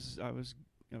I was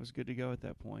good to go at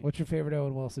that point. What's your favorite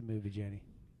Owen Wilson movie, Jenny?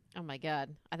 Oh my god!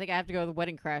 I think I have to go with The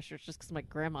Wedding Crashers just because my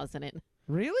grandma's in it.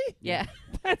 Really? Yeah.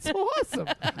 That's awesome.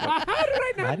 How did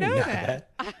I not I didn't know that?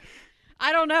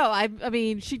 I don't know. I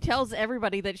mean, she tells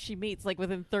everybody that she meets like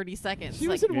within 30 seconds. She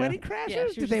was like, in Yeah. Wedding Crashers? Yeah,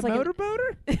 she Did was they just like an- motorboat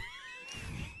her?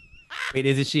 Wait,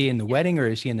 is she in the wedding or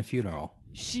is she in the funeral?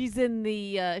 she's in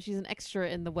the she's an extra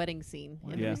in the wedding scene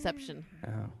in the Yeah. reception.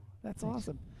 Oh. That's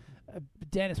awesome.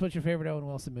 Dennis, what's your favorite Owen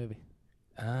Wilson movie?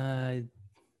 I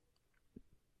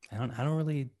don't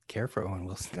really care for Owen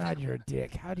Wilson. God, you're a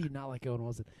dick. How do you not like Owen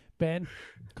Wilson? Ben?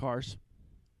 Cars.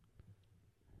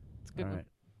 It's a good All one. right.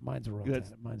 Mine's a Royal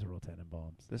That's-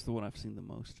 Tenenbaums. That's the one I've seen the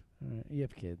most. All right. You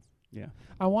have kids. Yeah.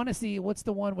 I want to see what's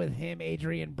the one with him,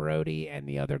 Adrian Brody, and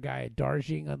the other guy,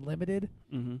 Darjeeling Unlimited.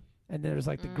 Mm-hmm. And there's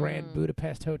like the Grand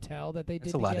Budapest Hotel that they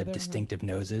There's did a lot together. of distinctive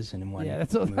noses in one. Yeah,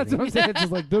 that's what movie. I'm saying. It's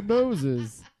just like the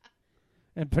noses.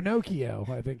 And Pinocchio,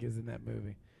 I think, is in that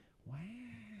movie. Wow.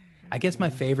 I guess my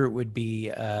favorite would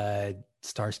be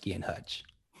Starsky and Hutch.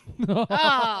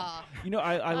 Ah, You know,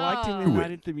 I liked him Oh. in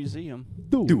Night at the Museum.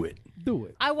 Do it. Do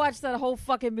it. I watched that whole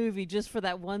fucking movie just for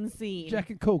that one scene. Jack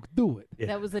and Coke, do it. Yeah.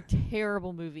 That was a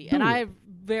terrible movie, Do and it. I have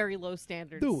very low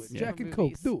standards. Do it. for Jack and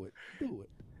movies. Coke, do it. Do it.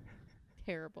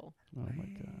 Terrible. Oh my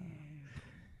god.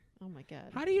 Oh my god.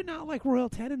 How do you not like Royal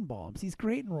Tenenbaums? He's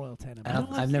great in Royal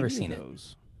Tenenbaums. I've never any of seen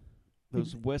it.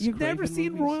 Those Wes You've never Craven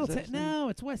seen movies, Royal is that his name? No,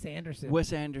 it's Wes Anderson.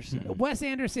 Wes Anderson. Wes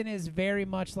Anderson is very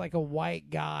much like a white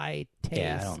guy taste.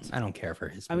 Yeah, I don't care for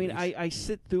his. I mean, movies. I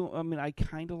sit through. I mean, I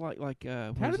kind of like.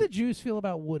 How what do is the it? Jews feel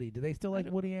about Woody? Do they still like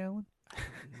don't- Woody Allen?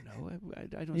 No, I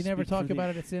don't. You never speak talk for the-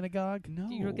 about it at synagogue? No.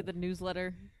 You don't get the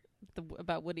newsletter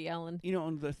about Woody Allen. You know,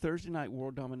 on the Thursday night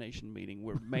world domination meeting,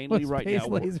 we're mainly What, right space now.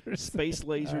 we're- lasers? Space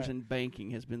lasers All right. and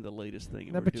banking has been the latest thing.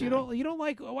 No, we're but you doing. don't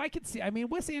like. Oh, I can see. I mean,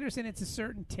 Wes Anderson. It's a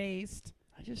certain taste.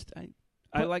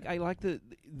 I like the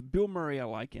Bill Murray. I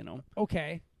like in him,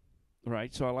 Okay.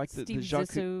 right? So I like the Steve Jacques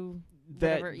Zissou,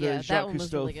 that whatever. the Yeah, that Jacques one was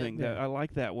Cousteau really good. thing. Yeah. I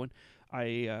like that one.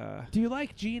 I Do you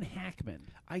like Gene Hackman?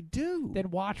 do.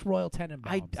 Then watch Royal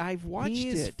Tenenbaums. I've watched he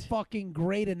is it. fucking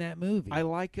great in that movie. I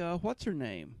like what's her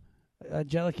name?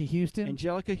 Angelica Houston.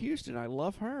 Angelica Houston. I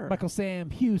love her. Michael Sam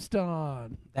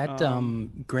Houston. that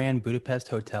um, Grand Budapest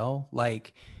Hotel,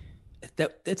 like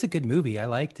that's a good movie. I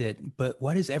liked it, but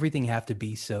why does everything have to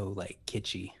be so like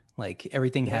kitschy? Like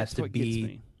everything has That's to what gets be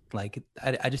me. like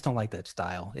I just don't like that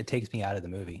style. It takes me out of the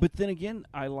movie. But then again,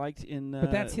 I liked in But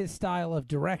that's his style of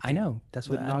directing. I know that's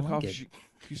the what I don't knockoff like it.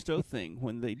 Cousteau thing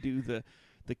when they do the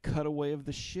cutaway of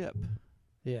the ship.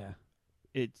 Yeah.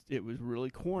 It was really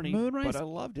corny, Moonrise- but I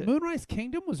loved it. Moonrise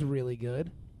Kingdom was really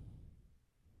good.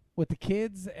 With the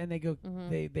kids and they go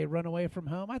Mhm. they run away from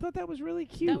home. I thought that was really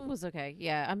cute. That one was okay.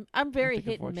 Yeah, I'm very think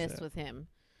I've hit and watched miss that. with him.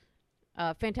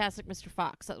 Fantastic Mr.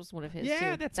 Fox. That was one of his.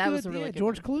 Yeah, too. that's that good. was a really good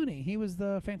George one. Clooney. He was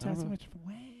the Fantastic Oh. Mr.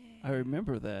 Wow. I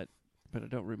remember that, but I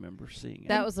don't remember seeing it.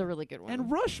 That was a really good one.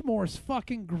 And Rushmore's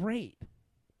fucking great.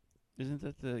 Isn't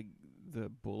that the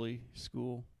bully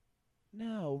school?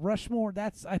 No, Rushmore.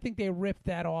 I think they ripped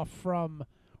that off from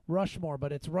Rushmore,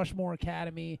 but it's Rushmore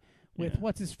Academy with Yeah.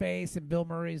 what's his face and Bill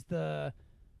Murray's the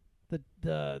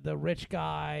rich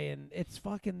guy, and it's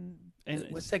fucking. And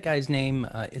What's that guy's name?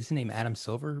 Is his name Adam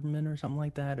Silverman or something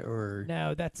like that? Or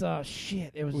No, that's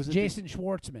shit. It was Was it Jason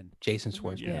Schwartzman. Jason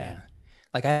Schwartzman? Yeah. Yeah.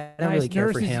 Like, I don't really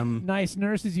care for him. Nice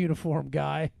nurse's uniform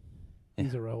guy. Yeah.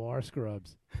 These are OR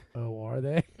scrubs. Oh, are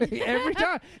they? Every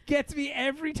time. Gets me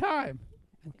every time.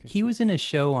 He was in a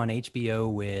show on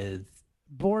HBO with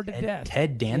Bored to death.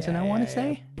 Ted Danson, I want to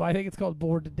say. But I think it's called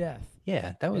Bored to Death.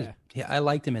 Yeah, that was. Yeah. Yeah, I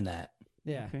liked him in that,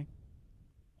 Yeah. okay.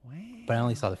 Wow. but I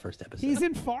only saw the first episode. He's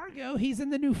in Fargo. He's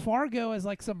in the new Fargo as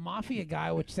like some mafia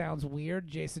guy, which sounds weird.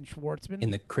 Jason Schwartzman.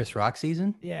 in the Chris Rock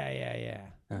season. Yeah.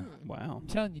 Wow. I'm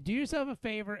telling you, do yourself a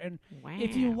favor, and Wow.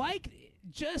 if you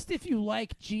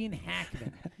like Gene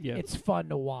Hackman, Yeah. it's fun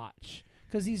to watch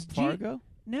because he's Fargo?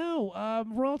 No,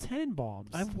 Royal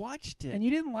Tenenbaums. I've watched it. And you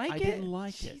didn't like I it? didn't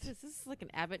like it. Jesus, this is like an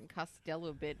Abbott and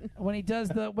Costello bit. When he does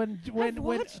the when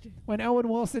watched it. when Owen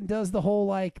Wilson does the whole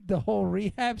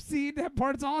rehab scene, that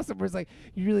part's awesome. Where it's like,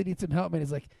 you really need some help, and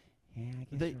he's like, yeah, I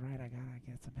guess you're right. I gotta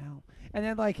get some help. And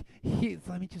then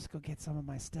let me just go get some of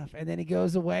my stuff. And then he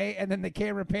goes away, and then the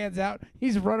camera pans out.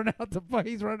 He's running out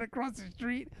he's running across the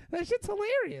street. That shit's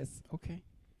hilarious. Okay.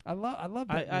 I love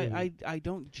that movie. I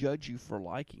don't judge you for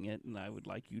liking it, and I would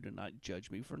like you to not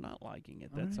judge me for not liking it.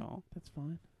 That's right. all. That's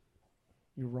fine.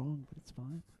 You're wrong, but it's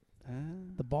fine.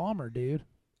 Ah. The bomber, dude.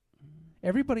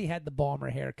 Everybody had the bomber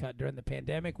haircut during the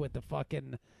pandemic with the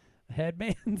fucking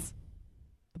headbands.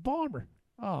 The bomber.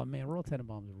 Oh man, Royal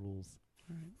Tenenbaums rules.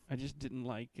 I just didn't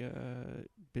like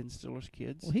Ben Stiller's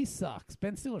kids. Well, he sucks.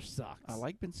 Ben Stiller sucks. I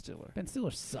like Ben Stiller. Ben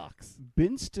Stiller sucks.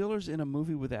 Ben Stiller's in a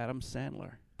movie with Adam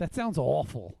Sandler, That sounds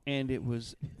awful. and it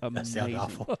was amazing. That sounds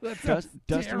awful. That sounds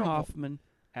Dustin terrible. Hoffman,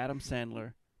 Adam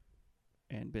Sandler,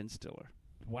 and Ben Stiller.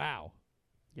 Wow.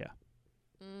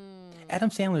 Adam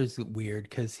Sandler's weird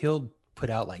because he'll put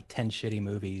out like 10 shitty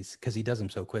movies because he does them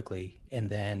so quickly, and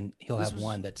then he'll This have was-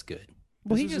 one that's good.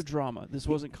 Well, This he was just a drama. This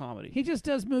wasn't comedy. he just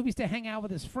does movies to hang out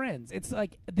with his friends. It's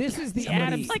like this is the Somebody-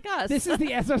 Adam. It's like us. This is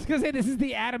the. I was gonna say this is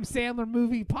the Adam Sandler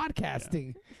movie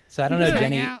podcasting. So I don't You know, just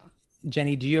hang Jenny. out.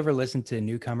 Jenny, do you ever listen to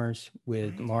Newcomers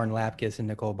with Lauren Lapkus and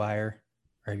Nicole Byer?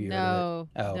 Or have you heard of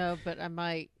it? Oh. No, but I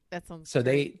might. That sounds. So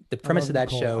great. the premise of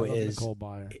that I show love is Nicole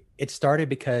Byer. it started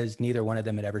because neither one of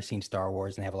them had ever seen Star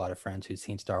Wars, and they have a lot of friends who'd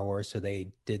seen Star Wars. So they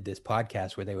did this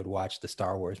podcast where they would watch the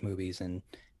Star Wars movies and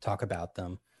talk about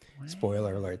them.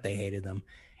 Spoiler alert, they hated them.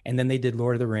 And then they did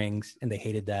Lord of the Rings, and they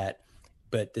hated that.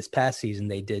 But this past season,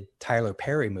 they did Tyler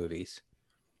Perry movies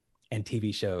and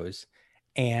TV shows.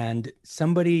 And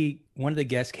one of the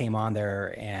guests came on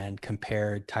there and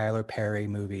compared Tyler Perry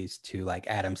movies to like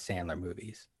Adam Sandler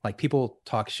movies. Like, people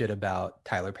talk shit about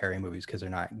Tyler Perry movies because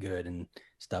they're not good and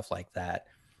stuff like that.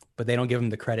 But they don't give him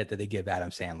the credit that they give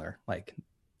Adam Sandler.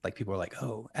 Like people are like,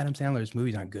 oh, Adam Sandler's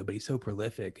movies aren't good, but he's so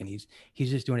prolific and he's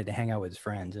just doing it to hang out with his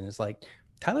friends. And it's like,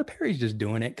 Tyler Perry's just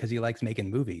doing it because he likes making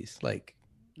movies. Like,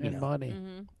 you And know, money.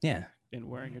 Mhm. yeah. and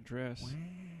wearing a dress. Wow.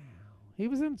 He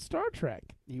was in Star Trek.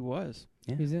 He was.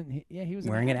 Yeah. He's in. He was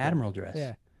Wearing an Admiral. admiral dress.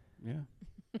 Yeah.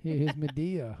 Yeah. His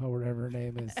Medea or whatever her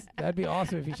name is. That'd be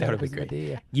awesome if he That showed up would as be great.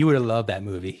 Medea. You would have loved that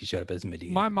movie. He showed up as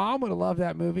Medea. My mom would have loved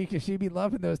that movie because she'd be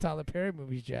loving those Tyler Perry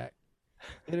movies, Jack.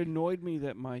 It annoyed me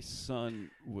that my son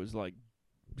was like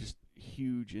just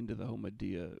huge into the whole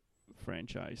Medea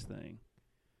franchise thing.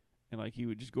 And like he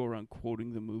would just go around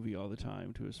quoting the movie all the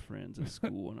time to his friends at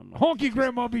school, and I'm like, Honky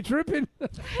grandma be tripping.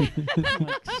 I'm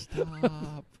like,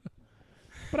 stop.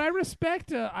 But I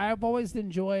respect. I've always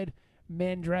enjoyed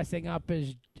men dressing up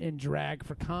as in drag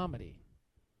for comedy.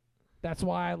 That's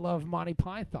why I love Monty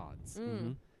Pythons.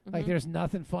 Mm. Like, there's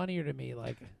nothing funnier to me.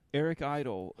 Like, Eric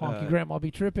Idle. honky grandma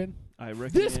be tripping. I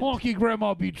recommend This honky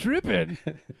grandma be tripping.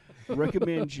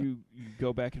 recommend you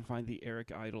go back and find the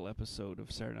Eric Idle episode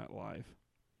of Saturday Night Live,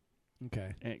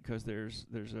 Okay. because there's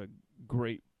a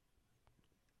great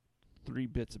 3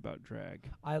 bits about drag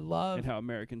I love and how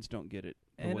Americans don't get it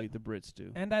the and- way the Brits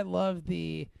do. and I love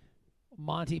the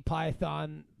Monty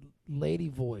Python lady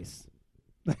voice.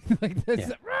 Like that's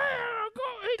Yeah.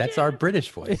 That's our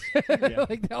British voice. Yeah.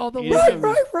 like all the Yeah.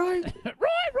 words. right. right.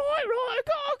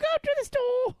 I'll go to the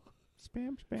store.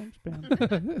 Spam, spam,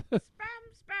 spam.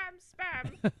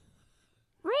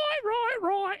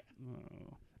 Right.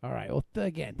 Oh. All right. Well,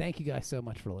 again, thank you guys so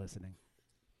much for listening.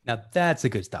 Now that's a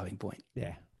good stopping point.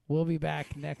 Yeah. We'll be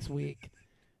back next week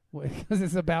because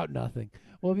it's about nothing.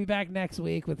 We'll be back next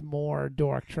week with more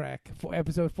Dork Trek for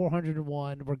episode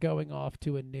 401. We're going off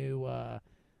to a new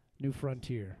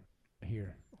frontier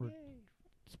here, or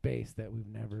space that we've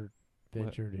never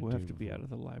ventured into. We'll have to be before. out of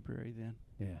the library then.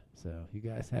 Yeah, so you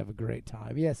guys have a great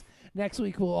time. Yes, next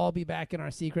week we'll all be back in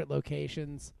our secret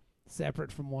locations,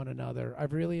 separate from one another.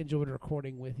 I've really enjoyed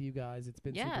recording with you guys. It's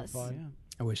been super Yes. fun.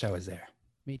 Yeah. I wish I was there.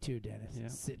 Me too, Dennis. Yeah.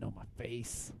 Sitting on my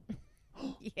face.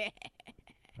 Yeah.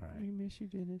 All right. We miss you,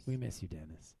 Dennis. We miss you,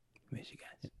 Dennis. Miss you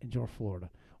guys. Enjoy Florida.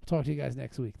 We'll talk to you guys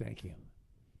next week. Thank you.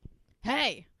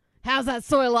 Hey, how's that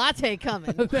soy latte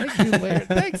coming? Thank you, Larry.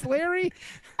 Thanks, Larry.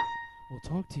 We'll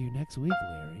talk to you next week,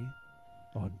 Larry,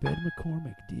 on Ben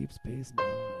McCormick, Deep Space Nine.